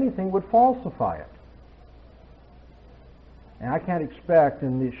allow that anything would falsify it. And I can't expect,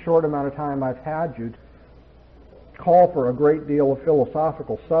 in the short amount of time I've had you, to call for a great deal of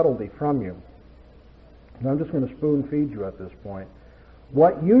philosophical subtlety from you. And I'm just going to spoon feed you at this point.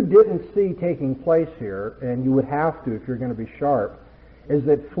 What you didn't see taking place here, and you would have to if you're going to be sharp, is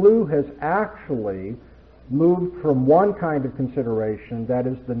that Flew has actually moved from one kind of consideration, that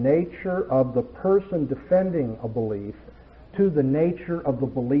is the nature of the person defending a belief, to the nature of the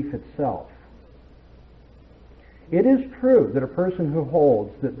belief itself. It is true that a person who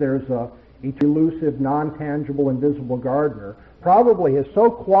holds that there's a elusive, non-tangible, invisible gardener probably has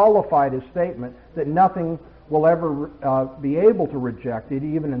so qualified his statement that nothing will ever be able to reject it,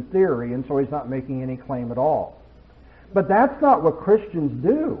 even in theory, and so he's not making any claim at all. But that's not what Christians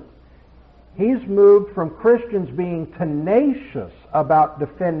do. He's moved from Christians being tenacious about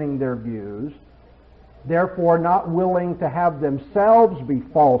defending their views, therefore not willing to have themselves be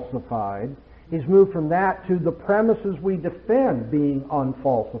falsified. He's moved from that to the premises we defend being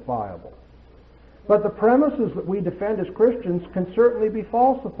unfalsifiable. But the premises that we defend as Christians can certainly be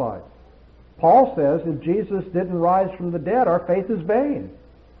falsified. Paul says if Jesus didn't rise from the dead, our faith is vain.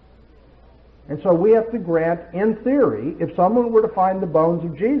 And so we have to grant, in theory, if someone were to find the bones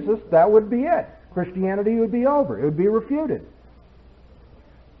of Jesus, that would be it. Christianity would be over. It would be refuted.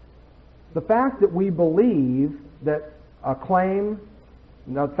 The fact that we believe that a claim,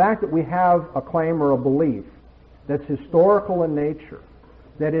 the fact that we have a claim or a belief that's historical in nature,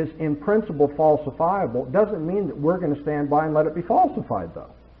 that is in principle falsifiable, doesn't mean that we're going to stand by and let it be falsified, though.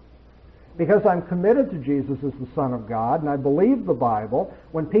 Because I'm committed to Jesus as the Son of God, and I believe the Bible,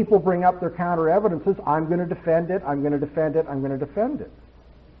 when people bring up their counter-evidences, I'm going to defend it, I'm going to defend it, I'm going to defend it.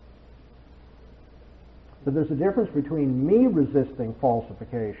 But there's a difference between me resisting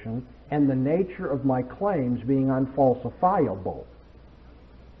falsification and the nature of my claims being unfalsifiable.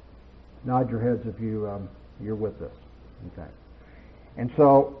 Nod your heads if you're with this. Okay. And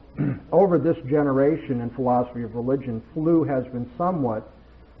so, over this generation in philosophy of religion, Flew has been somewhat...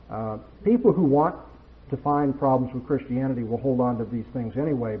 people who want to find problems with Christianity will hold on to these things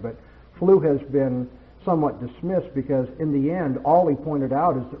anyway, but Flew has been somewhat dismissed because in the end all he pointed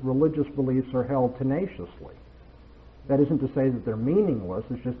out is that religious beliefs are held tenaciously. That isn't to say that they're meaningless,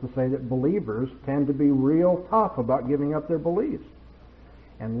 it's just to say that believers tend to be real tough about giving up their beliefs.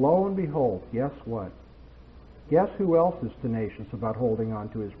 And lo and behold, guess what? Guess who else is tenacious about holding on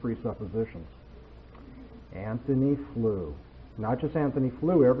to his presuppositions? Anthony Flew. Not just Anthony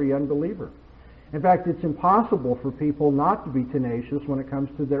Flew, every unbeliever. In fact, it's impossible for people not to be tenacious when it comes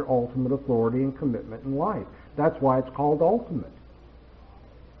to their ultimate authority and commitment in life. That's why it's called ultimate.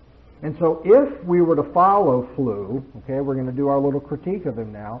 And so if we were to follow Flew, okay, we're going to do our little critique of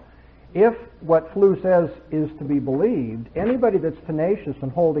him now, if what Flew says is to be believed, anybody that's tenacious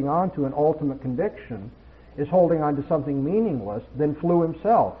and holding on to an ultimate conviction is holding on to something meaningless, then Flew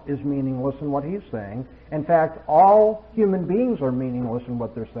himself is meaningless in what he's saying. In fact, all human beings are meaningless in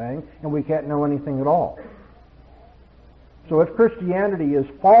what they're saying, and we can't know anything at all. So if Christianity is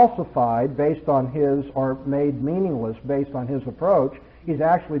falsified based on his, or made meaningless based on his approach, he's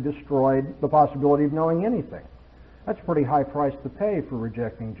actually destroyed the possibility of knowing anything. That's a pretty high price to pay for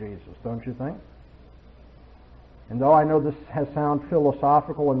rejecting Jesus, don't you think? And though I know this has sound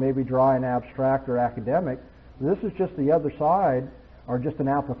philosophical and maybe dry and abstract or academic, this is just the other side, or just an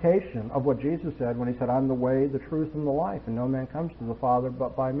application of what Jesus said when he said, I'm the way, the truth, and the life, and no man comes to the Father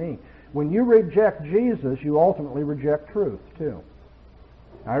but by me. When you reject Jesus, you ultimately reject truth, too.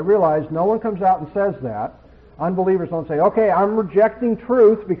 I realize no one comes out and says that. Unbelievers don't say, okay, I'm rejecting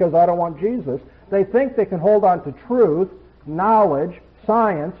truth because I don't want Jesus. They think they can hold on to truth, knowledge,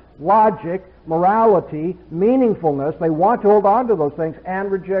 science, logic, morality, meaningfulness. They want to hold on to those things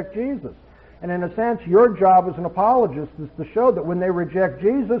and reject Jesus. And in a sense, your job as an apologist is to show that when they reject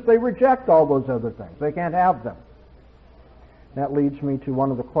Jesus, they reject all those other things. They can't have them. That leads me to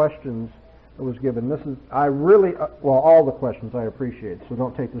one of the questions that was given. This is, I really, well, all the questions I appreciate, so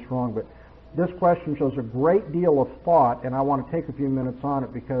don't take this wrong, but this question shows a great deal of thought, and I want to take a few minutes on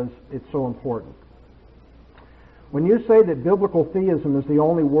it because it's so important. When you say that biblical theism is the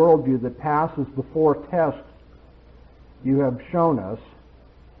only worldview that passes the four tests you have shown us,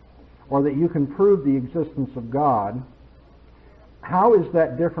 or that you can prove the existence of God, how is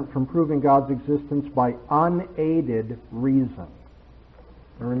that different from proving God's existence by unaided reason?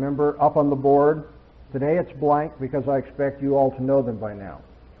 And remember, up on the board, today it's blank because I expect you all to know them by now.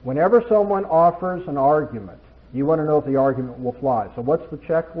 Whenever someone offers an argument, you want to know if the argument will fly. So what's the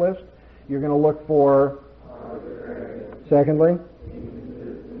checklist? You're going to look for Secondly?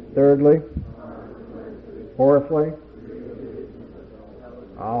 Thirdly? Fourthly?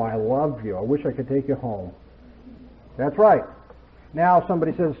 Oh, I love you. I wish I could take you home. That's right. Now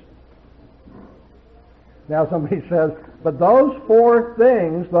somebody says, but those four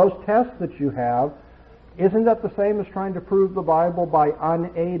things, those tests that you have, isn't that the same as trying to prove the Bible by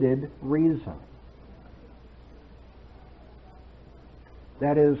unaided reason?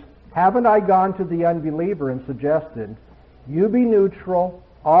 That is, haven't I gone to the unbeliever and suggested, you be neutral,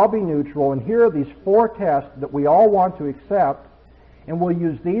 I'll be neutral, and here are these four tests that we all want to accept, and we'll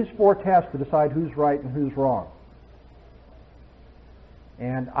use these four tests to decide who's right and who's wrong.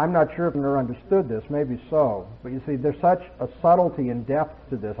 And I'm not sure if you've understood this, maybe so, but you see, there's such a subtlety and depth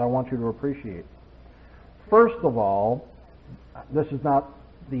to this I want you to appreciate. First of all, this is not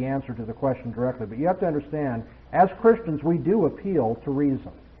the answer to the question directly, but you have to understand, as Christians, we do appeal to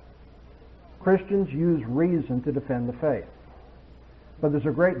reason. Christians use reason to defend the faith. But there's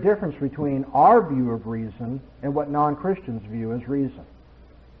a great difference between our view of reason and what non-Christians view as reason.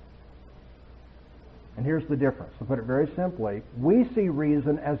 And here's the difference. To put it very simply, we see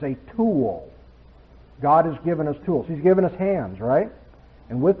reason as a tool. God has given us tools. He's given us hands, right?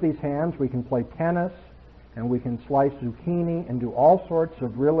 And with these hands we can play tennis, and we can slice zucchini and do all sorts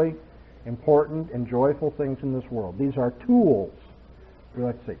of really important and joyful things in this world. These are tools. We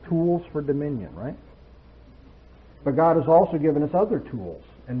like to say tools for dominion, right? But God has also given us other tools.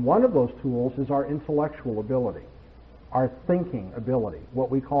 And one of those tools is our intellectual ability, our thinking ability, what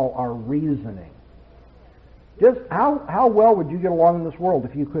we call our reasoning. Just how well would you get along in this world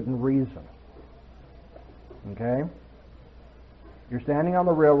if you couldn't reason? Okay? You're standing on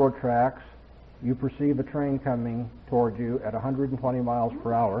the railroad tracks. You perceive a train coming toward you at 120 miles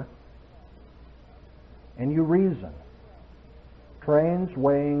per hour, and you reason. Trains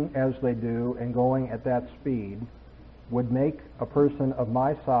weighing as they do and going at that speed would make a person of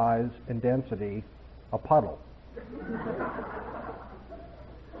my size and density a puddle.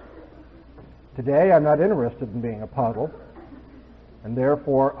 Today I'm not interested in being a puddle, and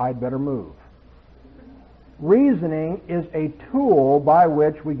therefore I'd better move. Reasoning is a tool by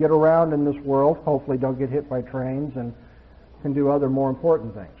which we get around in this world, hopefully don't get hit by trains, and can do other more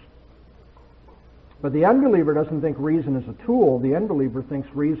important things. But the unbeliever doesn't think reason is a tool. The unbeliever thinks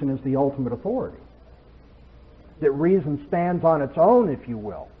reason is the ultimate authority. That reason stands on its own, if you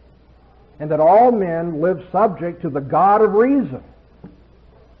will. And that all men live subject to the God of reason.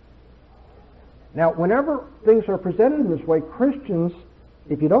 Now, whenever things are presented in this way, Christians,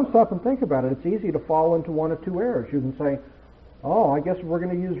 if you don't stop and think about it, it's easy to fall into one of two errors. You can say, oh, I guess if we're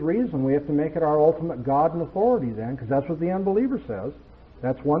going to use reason, we have to make it our ultimate God and authority then, because that's what the unbeliever says.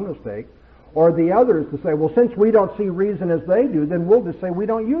 That's one mistake. Or the other is to say, well, since we don't see reason as they do, then we'll just say we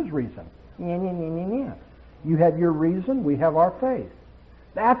don't use reason. You have your reason, we have our faith.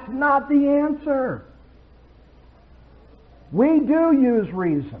 That's not the answer. We do use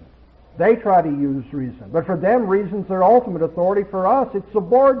reason. They try to use reason. But for them, reason's their ultimate authority. For us, it's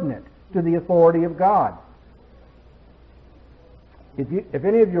subordinate to the authority of God. If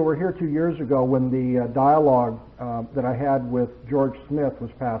any of you were here 2 years ago when the dialogue that I had with George Smith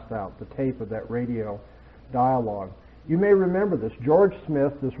was passed out, the tape of that radio dialogue, you may remember this. George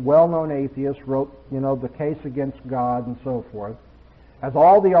Smith, this well-known atheist, wrote, The Case Against God and so forth, has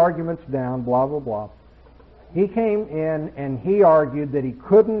all the arguments down, blah, blah, blah. He came in and he argued that he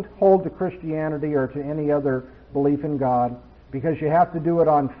couldn't hold to Christianity or to any other belief in God because you have to do it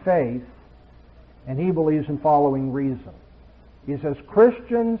on faith, and he believes in following reason. He says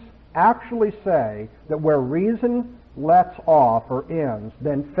Christians actually say that where reason lets off or ends,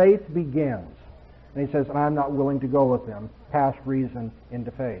 then faith begins. And he says, and I'm not willing to go with them past reason into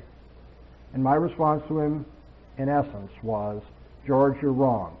faith. And my response to him, in essence, was, George, you're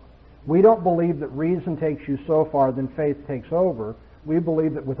wrong. We don't believe that reason takes you so far, then faith takes over. We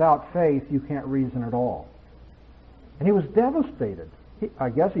believe that without faith, you can't reason at all. And he was devastated. I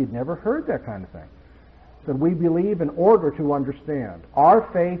guess he'd never heard that kind of thing. That we believe in order to understand. Our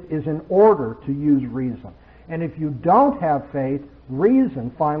faith is in order to use reason. And if you don't have faith,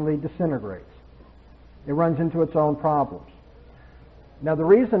 reason finally disintegrates. It runs into its own problems. Now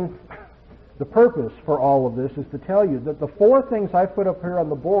the purpose for all of this is to tell you that the four things I put up here on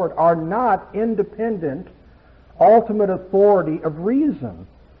the board are not independent, ultimate authority of reason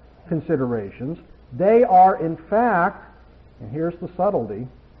considerations. They are in fact, and here's the subtlety,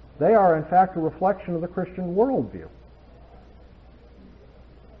 they are in fact a reflection of the Christian worldview.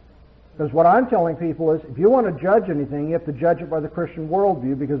 Because what I'm telling people is, if you want to judge anything, you have to judge it by the Christian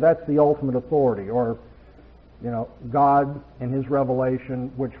worldview, because that's the ultimate authority, or God and His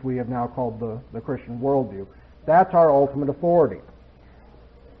revelation, which we have now called the Christian worldview. That's our ultimate authority.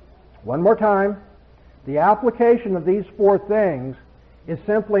 One more time. The application of these four things is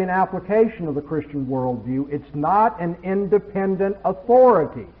simply an application of the Christian worldview. It's not an independent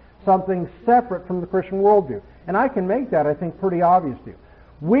authority, something separate from the Christian worldview. And I can make that, I think, pretty obvious to you.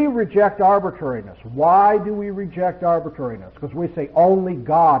 We reject arbitrariness. Why do we reject arbitrariness? Because we say only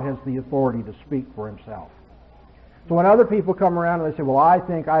God has the authority to speak for himself. So when other people come around and they say, well, I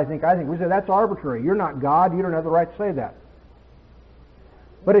think, we say that's arbitrary. You're not God. You don't have the right to say that.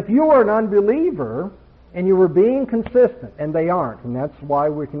 But if you were an unbeliever and you were being consistent, and they aren't, and that's why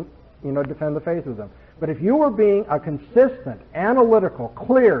we can, defend the faith of them. But if you were being a consistent, analytical,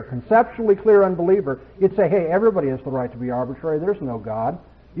 clear, conceptually clear unbeliever, you'd say, hey, everybody has the right to be arbitrary. There's no God.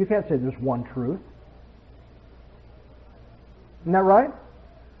 You can't say there's one truth. Isn't that right?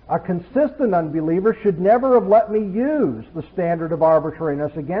 A consistent unbeliever should never have let me use the standard of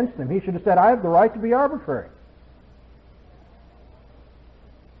arbitrariness against him. He should have said, I have the right to be arbitrary.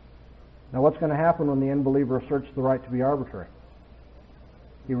 Now what's going to happen when the unbeliever asserts the right to be arbitrary?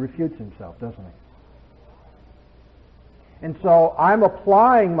 He refutes himself, doesn't he? And so I'm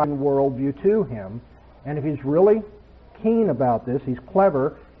applying my worldview to him, and if he's really keen about this, he's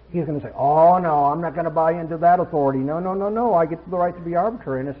clever, he's going to say, oh, no, I'm not going to buy into that authority. No, I get the right to be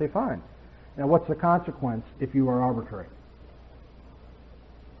arbitrary. And I say, fine. Now, what's the consequence if you are arbitrary?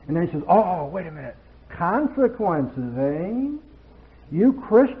 And then he says, oh, wait a minute. Consequences, eh? You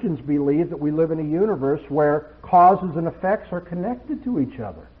Christians believe that we live in a universe where causes and effects are connected to each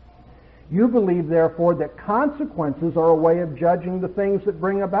other. You believe, therefore, that consequences are a way of judging the things that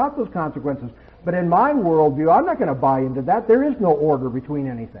bring about those consequences. But in my worldview, I'm not going to buy into that. There is no order between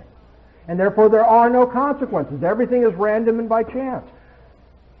anything. And therefore, there are no consequences. Everything is random and by chance.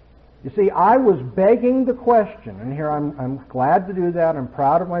 You see, I was begging the question, and here I'm glad to do that. I'm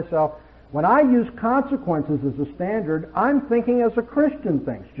proud of myself. When I use consequences as a standard, I'm thinking as a Christian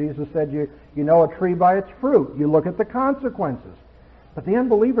thinks. Jesus said, you know a tree by its fruit. You look at the consequences. But the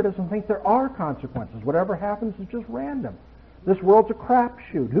unbeliever doesn't think there are consequences. Whatever happens is just random. This world's a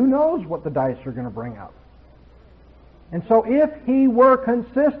crapshoot. Who knows what the dice are going to bring up? And so if he were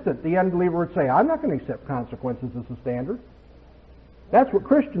consistent, the unbeliever would say, I'm not going to accept consequences as a standard. That's what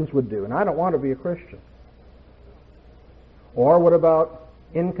Christians would do, and I don't want to be a Christian. Or what about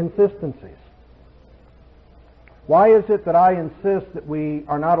inconsistencies? Why is it that I insist that we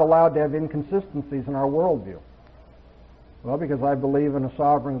are not allowed to have inconsistencies in our worldview? Well, because I believe in a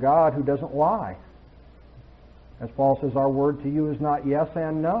sovereign God who doesn't lie. As Paul says, our word to you is not yes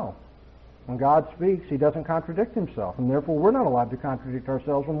and no. When God speaks, he doesn't contradict himself, and therefore we're not allowed to contradict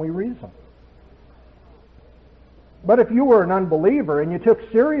ourselves when we reason. But if you were an unbeliever and you took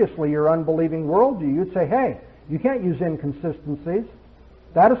seriously your unbelieving worldview, you'd say, hey, you can't use inconsistencies.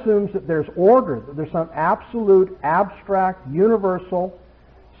 That assumes that there's order, that there's some absolute, abstract, universal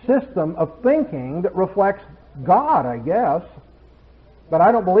system of thinking that reflects God, I guess. But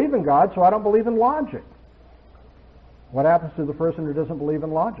I don't believe in God, so I don't believe in logic. What happens to the person who doesn't believe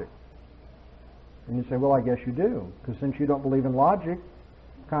in logic? And you say, well, I guess you do, because since you don't believe in logic,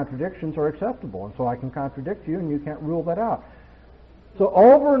 contradictions are acceptable, and so I can contradict you, and you can't rule that out. So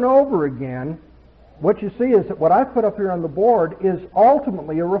over and over again, what you see is that what I put up here on the board is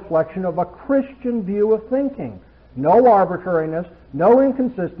ultimately a reflection of a Christian view of thinking. No arbitrariness, no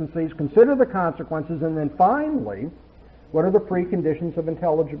inconsistencies, consider the consequences, and then finally, what are the preconditions of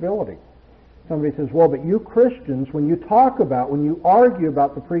intelligibility? Somebody says, well, but you Christians, when you argue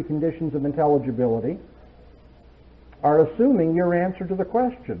about the preconditions of intelligibility, are assuming your answer to the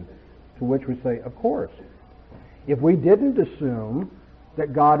question. To which we say, of course. If we didn't assume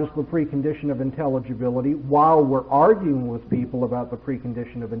that God is the precondition of intelligibility while we're arguing with people about the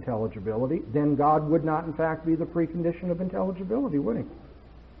precondition of intelligibility, then God would not in fact be the precondition of intelligibility, would he?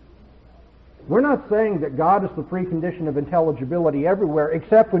 We're not saying that God is the precondition of intelligibility everywhere,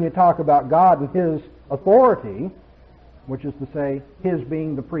 except when you talk about God and his authority, which is to say, his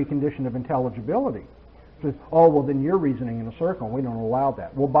being the precondition of intelligibility. So, oh, well, then you're reasoning in a circle, and we don't allow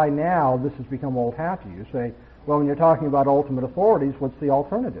that. Well, by now, this has become old hat to you. You say, well, when you're talking about ultimate authorities, what's the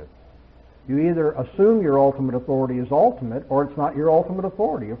alternative? You either assume your ultimate authority is ultimate, or it's not your ultimate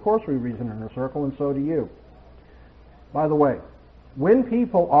authority. Of course we reason in a circle, and so do you. By the way, when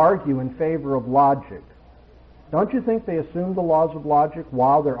people argue in favor of logic, don't you think they assume the laws of logic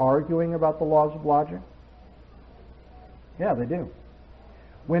while they're arguing about the laws of logic? Yeah, they do.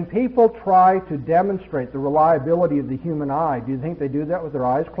 When people try to demonstrate the reliability of the human eye, do you think they do that with their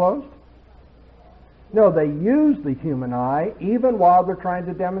eyes closed? No, they use the human eye even while they're trying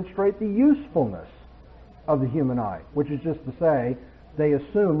to demonstrate the usefulness of the human eye, which is just to say, they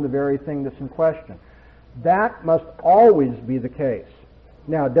assume the very thing that's in question. That must always be the case.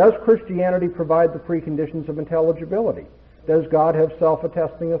 Now, does Christianity provide the preconditions of intelligibility? Does God have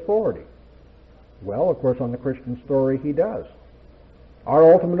self-attesting authority? Well, of course, on the Christian story, he does.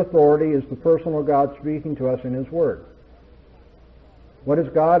 Our ultimate authority is the personal God speaking to us in his Word. What does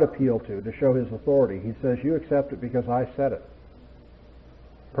God appeal to show his authority? He says, you accept it because I said it.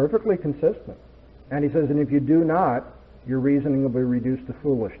 Perfectly consistent. And he says, and if you do not, your reasoning will be reduced to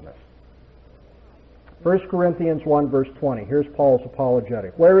foolishness. 1 Corinthians 1, verse 20. Here's Paul's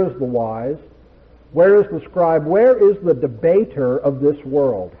apologetic. Where is the wise? Where is the scribe? Where is the debater of this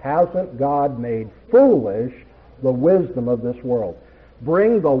world? Hasn't God made foolish the wisdom of this world?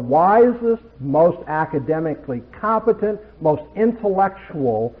 Bring the wisest, most academically competent, most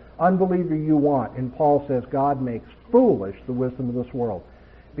intellectual unbeliever you want. And Paul says God makes foolish the wisdom of this world.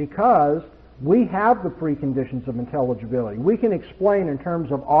 Because we have the preconditions of intelligibility. We can explain in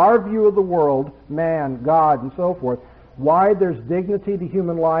terms of our view of the world, man, God, and so forth, why there's dignity to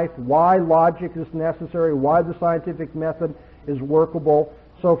human life, why logic is necessary, why the scientific method is workable,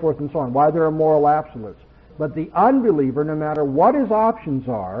 so forth and so on, why there are moral absolutes. But the unbeliever, no matter what his options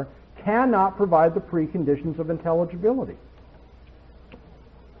are, cannot provide the preconditions of intelligibility.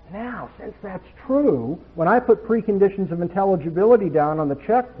 Now, since that's true, when I put preconditions of intelligibility down on the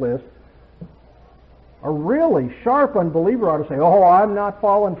checklist, a really sharp unbeliever ought to say, oh, I'm not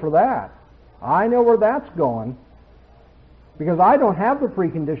falling for that. I know where that's going. Because I don't have the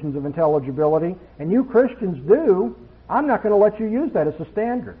preconditions of intelligibility, and you Christians do. I'm not going to let you use that as a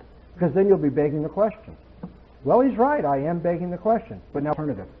standard, because then you'll be begging the question. Well, he's right. I am begging the question, but now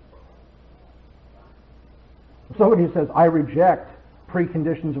alternative. Somebody who says, I reject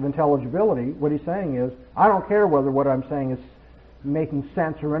preconditions of intelligibility, what he's saying is, I don't care whether what I'm saying is making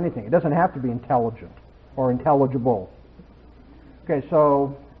sense or anything. It doesn't have to be intelligent or intelligible. Okay,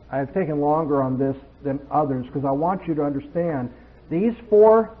 so I've taken longer on this than others because I want you to understand these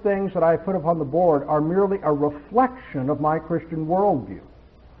four things that I put up on the board are merely a reflection of my Christian worldview.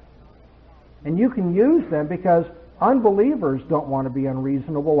 And you can use them because unbelievers don't want to be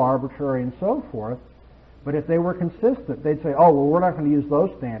unreasonable, arbitrary, and so forth. But if they were consistent, they'd say, oh, well, we're not going to use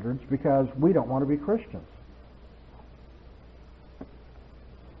those standards because we don't want to be Christians.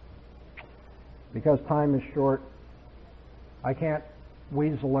 Because time is short, I can't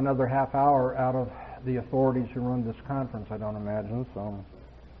weasel another half hour out of the authorities who run this conference, I don't imagine, so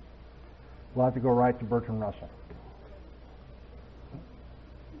we'll have to go right to Bertrand Russell.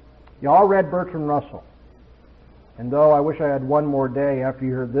 You all read Bertrand Russell, and though I wish I had one more day after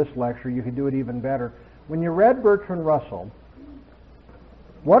you heard this lecture, you could do it even better. When you read Bertrand Russell,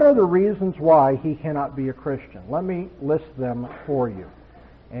 what are the reasons why he cannot be a Christian? Let me list them for you.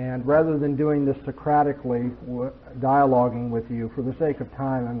 And rather than doing this Socratically, dialoguing with you, for the sake of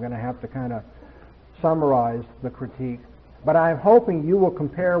time, I'm going to have to kind of summarize the critique. But I'm hoping you will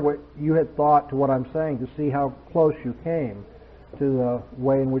compare what you had thought to what I'm saying to see how close you came to the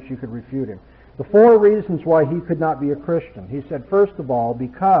way in which you could refute him. The four reasons why he could not be a Christian. He said, first of all,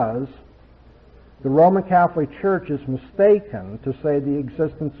 because the Roman Catholic Church is mistaken to say the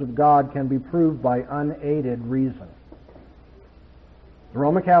existence of God can be proved by unaided reason. The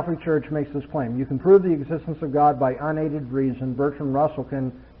Roman Catholic Church makes this claim. You can prove the existence of God by unaided reason. Bertrand Russell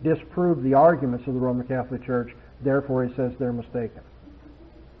can disprove the arguments of the Roman Catholic Church. Therefore, he says they're mistaken.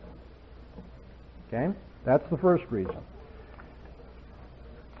 Okay? That's the first reason.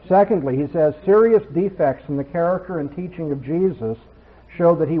 Secondly, he says serious defects in the character and teaching of Jesus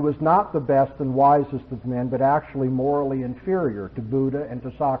show that he was not the best and wisest of men, but actually morally inferior to Buddha and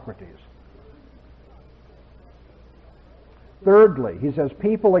to Socrates. Thirdly, he says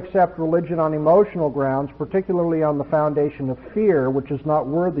people accept religion on emotional grounds, particularly on the foundation of fear, which is not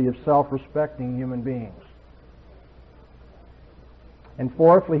worthy of self-respecting human beings. And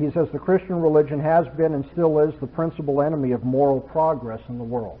fourthly, he says the Christian religion has been and still is the principal enemy of moral progress in the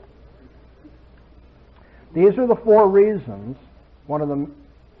world. These are the four reasons one of the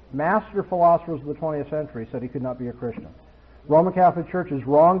master philosophers of the 20th century said he could not be a Christian. Roman Catholic Church is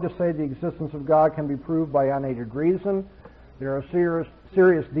wrong to say the existence of God can be proved by unaided reason. There are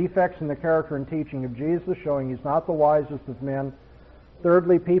serious defects in the character and teaching of Jesus, showing he's not the wisest of men.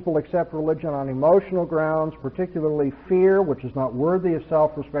 Thirdly, people accept religion on emotional grounds, particularly fear, which is not worthy of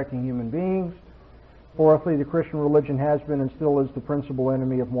self-respecting human beings. Fourthly, the Christian religion has been and still is the principal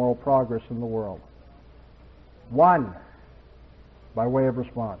enemy of moral progress in the world. One, by way of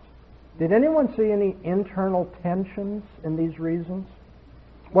response. Did anyone see any internal tensions in these reasons?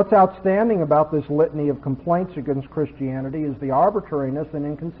 What's outstanding about this litany of complaints against Christianity is the arbitrariness and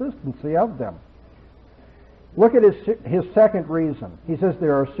inconsistency of them. Look at his second reason. He says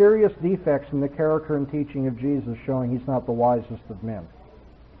there are serious defects in the character and teaching of Jesus, showing he's not the wisest of men.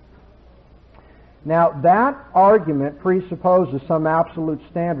 Now, that argument presupposes some absolute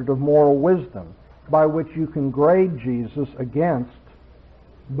standard of moral wisdom by which you can grade Jesus against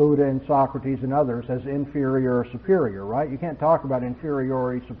Buddha and Socrates and others as inferior or superior, right? You can't talk about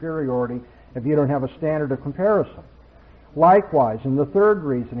inferiority, superiority if you don't have a standard of comparison. Likewise, in the third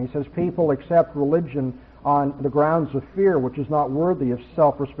reason, he says people accept religion on the grounds of fear, which is not worthy of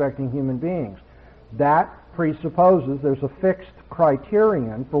self-respecting human beings. That presupposes there's a fixed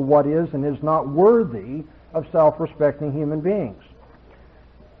criterion for what is and is not worthy of self-respecting human beings.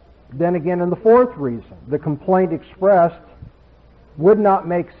 Then again, in the fourth reason, the complaint expressed would not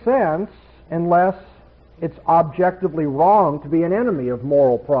make sense unless it's objectively wrong to be an enemy of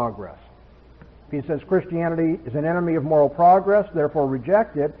moral progress. If he says Christianity is an enemy of moral progress, therefore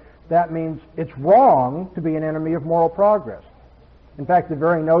reject it, that means it's wrong to be an enemy of moral progress. In fact, the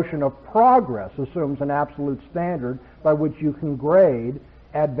very notion of progress assumes an absolute standard by which you can grade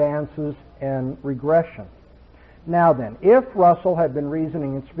advances and regression. Now then, if Russell had been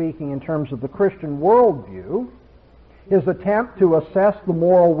reasoning and speaking in terms of the Christian worldview, his attempt to assess the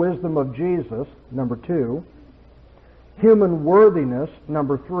moral wisdom of Jesus, number 2, human worthiness,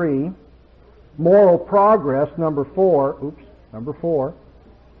 number 3, moral progress, number 4,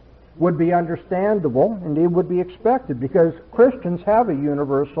 would be understandable, indeed would be expected, because Christians have a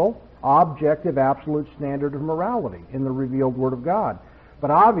universal, objective, absolute standard of morality in the revealed Word of God.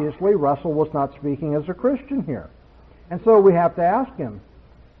 But obviously, Russell was not speaking as a Christian here. And so we have to ask him,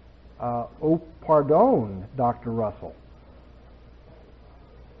 oh, pardon, Dr. Russell,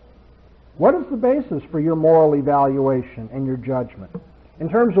 what is the basis for your moral evaluation and your judgment? In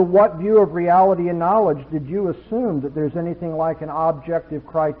terms of what view of reality and knowledge did you assume that there's anything like an objective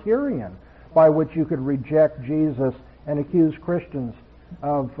criterion by which you could reject Jesus and accuse Christians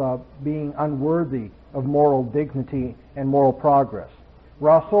of being unworthy of moral dignity and moral progress?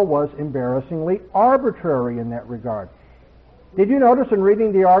 Russell was embarrassingly arbitrary in that regard. Did you notice in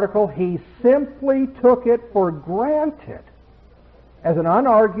reading the article, he simply took it for granted as an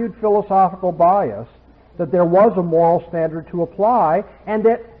unargued philosophical bias that there was a moral standard to apply, and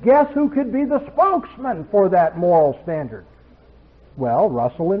that guess who could be the spokesman for that moral standard? Well,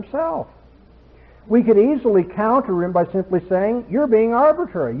 Russell himself. We could easily counter him by simply saying, you're being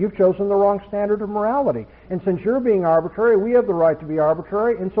arbitrary. You've chosen the wrong standard of morality. And since you're being arbitrary, we have the right to be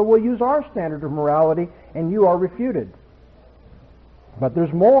arbitrary, and so we'll use our standard of morality, and you are refuted. But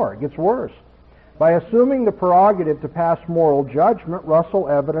there's more. It gets worse. By assuming the prerogative to pass moral judgment, Russell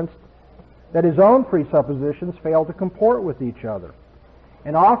evidenced that his own presuppositions fail to comport with each other.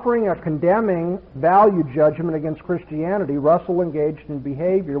 In offering a condemning value judgment against Christianity, Russell engaged in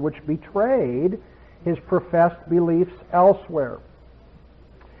behavior which betrayed his professed beliefs elsewhere.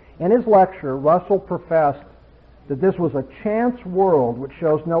 In his lecture, Russell professed that this was a chance world which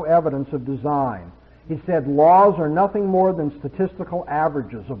shows no evidence of design. He said laws are nothing more than statistical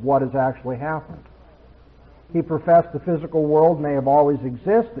averages of what has actually happened. He professed the physical world may have always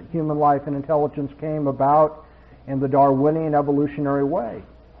existed, that human life and intelligence came about in the Darwinian evolutionary way.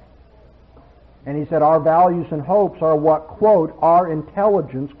 And he said our values and hopes are what, quote, our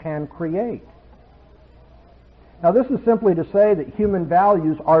intelligence can create. Now this is simply to say that human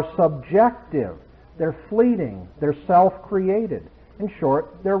values are subjective. They're fleeting. They're self-created. In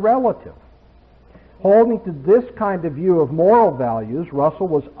short, they're relative. Holding to this kind of view of moral values, Russell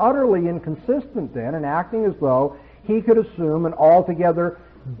was utterly inconsistent then in acting as though he could assume an altogether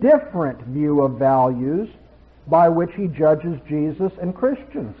different view of values by which he judges Jesus and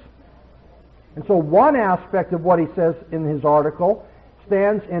Christians. And so one aspect of what he says in his article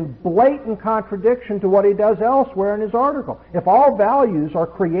stands in blatant contradiction to what he does elsewhere in his article. If all values are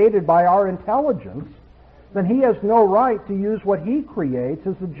created by our intelligence, then he has no right to use what he creates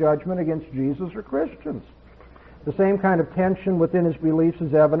as a judgment against Jesus or Christians. The same kind of tension within his beliefs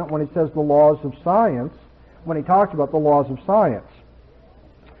is evident when he says the laws of science, when he talks about the laws of science.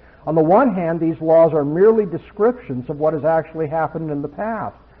 On the one hand, these laws are merely descriptions of what has actually happened in the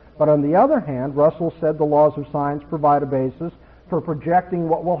past. But on the other hand, Russell said the laws of science provide a basis for projecting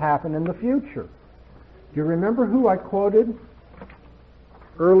what will happen in the future. Do you remember who I quoted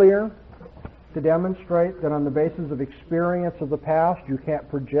earlier to demonstrate that on the basis of experience of the past, you can't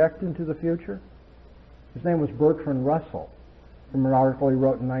project into the future? His name was Bertrand Russell, from an article he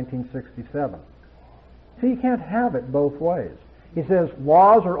wrote in 1967. So you can't have it both ways. He says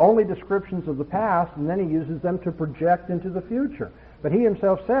laws are only descriptions of the past, and then he uses them to project into the future. But he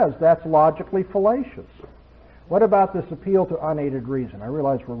himself says that's logically fallacious. What about this appeal to unaided reason? I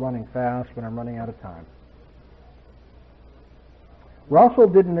realize we're running fast, but I'm running out of time. Russell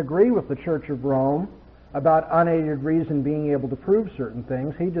didn't agree with the Church of Rome about unaided reason being able to prove certain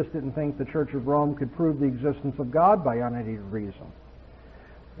things. He just didn't think the Church of Rome could prove the existence of God by unaided reason.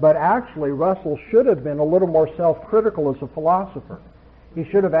 But actually, Russell should have been a little more self-critical as a philosopher. He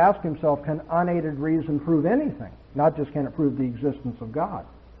should have asked himself, can unaided reason prove anything? Not just can it prove the existence of God.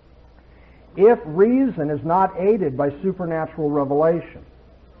 If reason is not aided by supernatural revelation,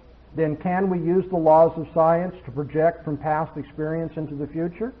 then can we use the laws of science to project from past experience into the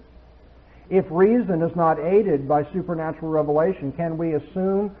future? If reason is not aided by supernatural revelation, can we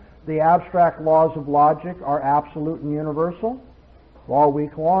assume the abstract laws of logic are absolute and universal? All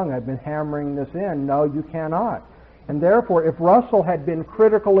week long I've been hammering this in. No, you cannot. And therefore, if Russell had been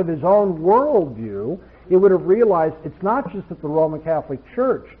critical of his own worldview, he would have realized it's not just that the Roman Catholic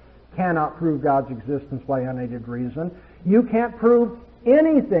Church cannot prove God's existence by unaided reason. You can't prove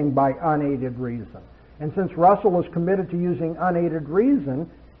anything by unaided reason. And since Russell was committed to using unaided reason,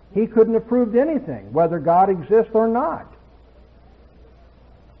 he couldn't have proved anything, whether God exists or not.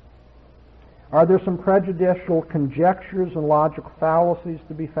 Are there some prejudicial conjectures and logical fallacies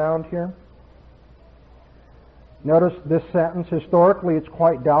to be found here? Notice this sentence, historically it's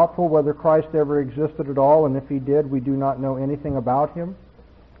quite doubtful whether Christ ever existed at all, and if he did, we do not know anything about him.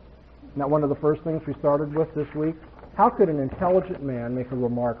 Isn't that one of the first things we started with this week? How could an intelligent man make a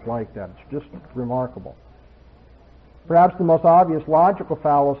remark like that? It's just remarkable. Perhaps the most obvious logical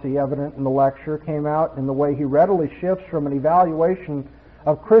fallacy evident in the lecture came out in the way he readily shifts from an evaluation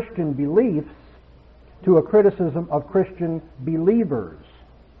of Christian beliefs to a criticism of Christian believers.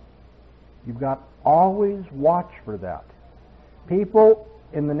 You've got to always watch for that. People,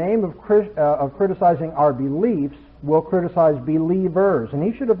 in the name of criticizing our beliefs, will criticize believers, and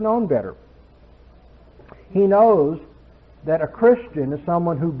he should have known better. He knows that a Christian is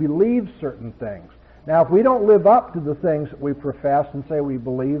someone who believes certain things. Now, if we don't live up to the things that we profess and say we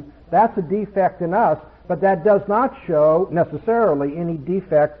believe, that's a defect in us, but that does not show necessarily any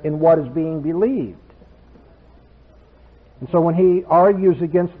defect in what is being believed. And so when he argues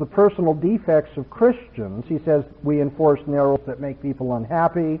against the personal defects of Christians, he says we enforce narrows that make people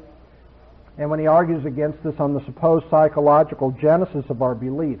unhappy. And when he argues against this on the supposed psychological genesis of our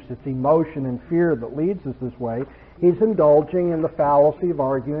beliefs, it's emotion and fear that leads us this way, he's indulging in the fallacy of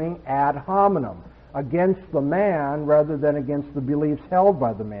arguing ad hominem, against the man rather than against the beliefs held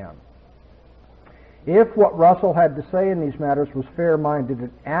by the man. If what Russell had to say in these matters was fair-minded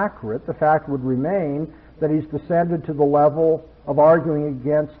and accurate, the fact would remain that he's descended to the level of arguing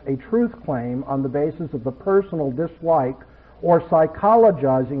against a truth claim on the basis of the personal dislike or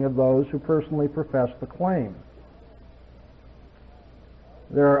psychologizing of those who personally profess the claim.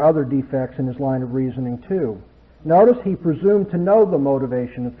 There are other defects in his line of reasoning too. Notice he presumed to know the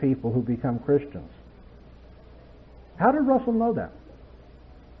motivation of people who become Christians. How did Russell know that?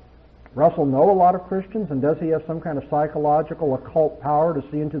 Russell know a lot of Christians, and does he have some kind of psychological occult power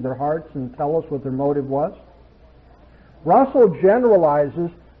to see into their hearts and tell us what their motive was? Russell generalizes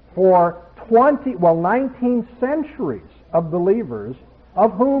for 19 centuries of believers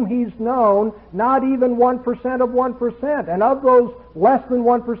of whom he's known not even 1% of 1%. And of those less than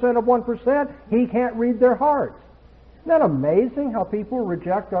 1% of 1%, he can't read their hearts. Isn't that amazing how people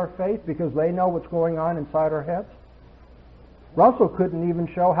reject our faith because they know what's going on inside our heads? Russell couldn't even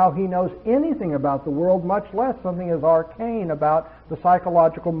show how he knows anything about the world, much less something as arcane about the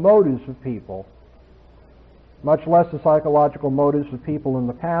psychological motives of people, much less the psychological motives of people in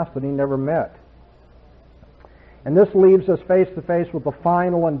the past that he never met. And this leaves us face to face with the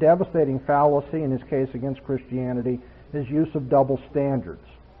final and devastating fallacy in his case against Christianity, his use of double standards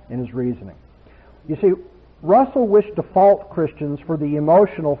in his reasoning. You see, Russell wished to fault Christians for the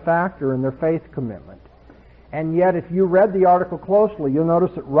emotional factor in their faith commitment. And yet, if you read the article closely, you'll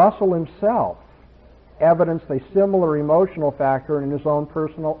notice that Russell himself evidenced a similar emotional factor in his own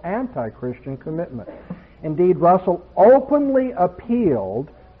personal anti-Christian commitment. Indeed, Russell openly appealed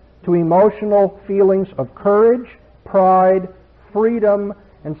to emotional feelings of courage, pride, freedom,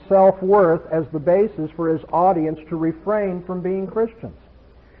 and self-worth as the basis for his audience to refrain from being Christians.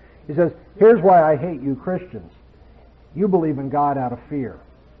 He says, here's why I hate you Christians. You believe in God out of fear.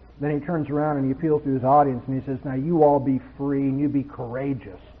 Then he turns around and he appeals to his audience and he says, now you all be free and you be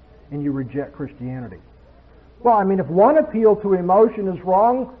courageous and you reject Christianity. Well, I mean, if one appeal to emotion is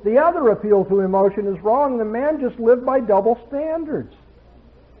wrong, the other appeal to emotion is wrong. The man just lived by double standards.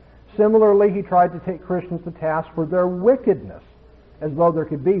 Similarly, he tried to take Christians to task for their wickedness, as though there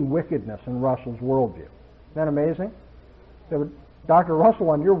could be wickedness in Russell's worldview. Isn't that amazing? So, Dr. Russell,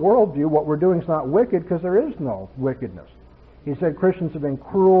 on your worldview, what we're doing is not wicked because there is no wickedness. He said Christians have been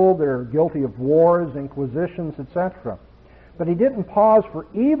cruel, they're guilty of wars, inquisitions, etc. But he didn't pause for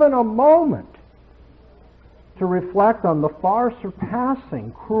even a moment to reflect on the far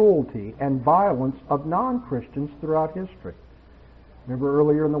surpassing cruelty and violence of non-Christians throughout history. Remember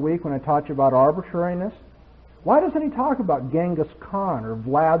earlier in the week when I taught you about arbitrariness? Why doesn't he talk about Genghis Khan or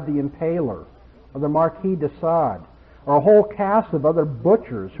Vlad the Impaler or the Marquis de Sade or a whole cast of other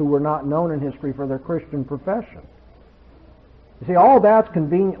butchers who were not known in history for their Christian profession? You see, all that's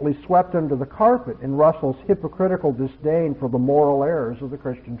conveniently swept under the carpet in Russell's hypocritical disdain for the moral errors of the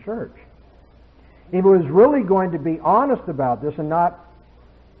Christian church. If he was really going to be honest about this and not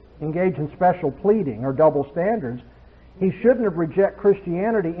engage in special pleading or double standards, he shouldn't have rejected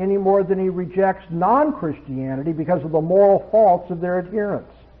Christianity any more than he rejects non-Christianity because of the moral faults of their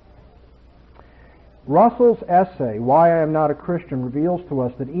adherents. Russell's essay, Why I Am Not a Christian, reveals to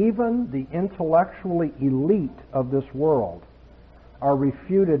us that even the intellectually elite of this world are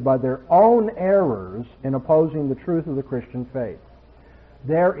refuted by their own errors in opposing the truth of the Christian faith.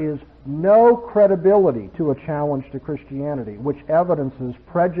 There is no credibility to a challenge to Christianity, which evidences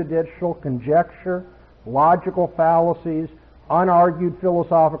prejudicial conjecture, logical fallacies, unargued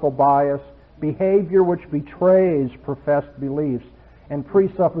philosophical bias, behavior which betrays professed beliefs, and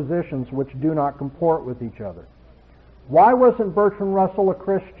presuppositions which do not comport with each other. Why wasn't Bertrand Russell a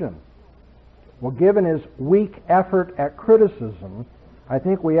Christian? Well, given his weak effort at criticism, I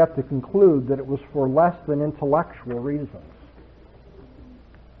think we have to conclude that it was for less than intellectual reasons.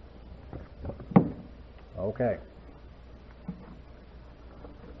 Okay.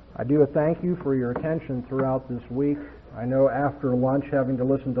 I do thank you for your attention throughout this week. I know after lunch having to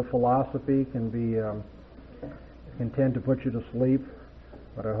listen to philosophy can tend to put you to sleep,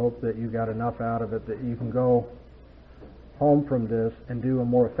 but I hope that you got enough out of it that you can go home from this and do a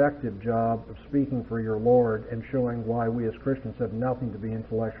more effective job of speaking for your Lord and showing why we as Christians have nothing to be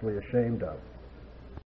intellectually ashamed of.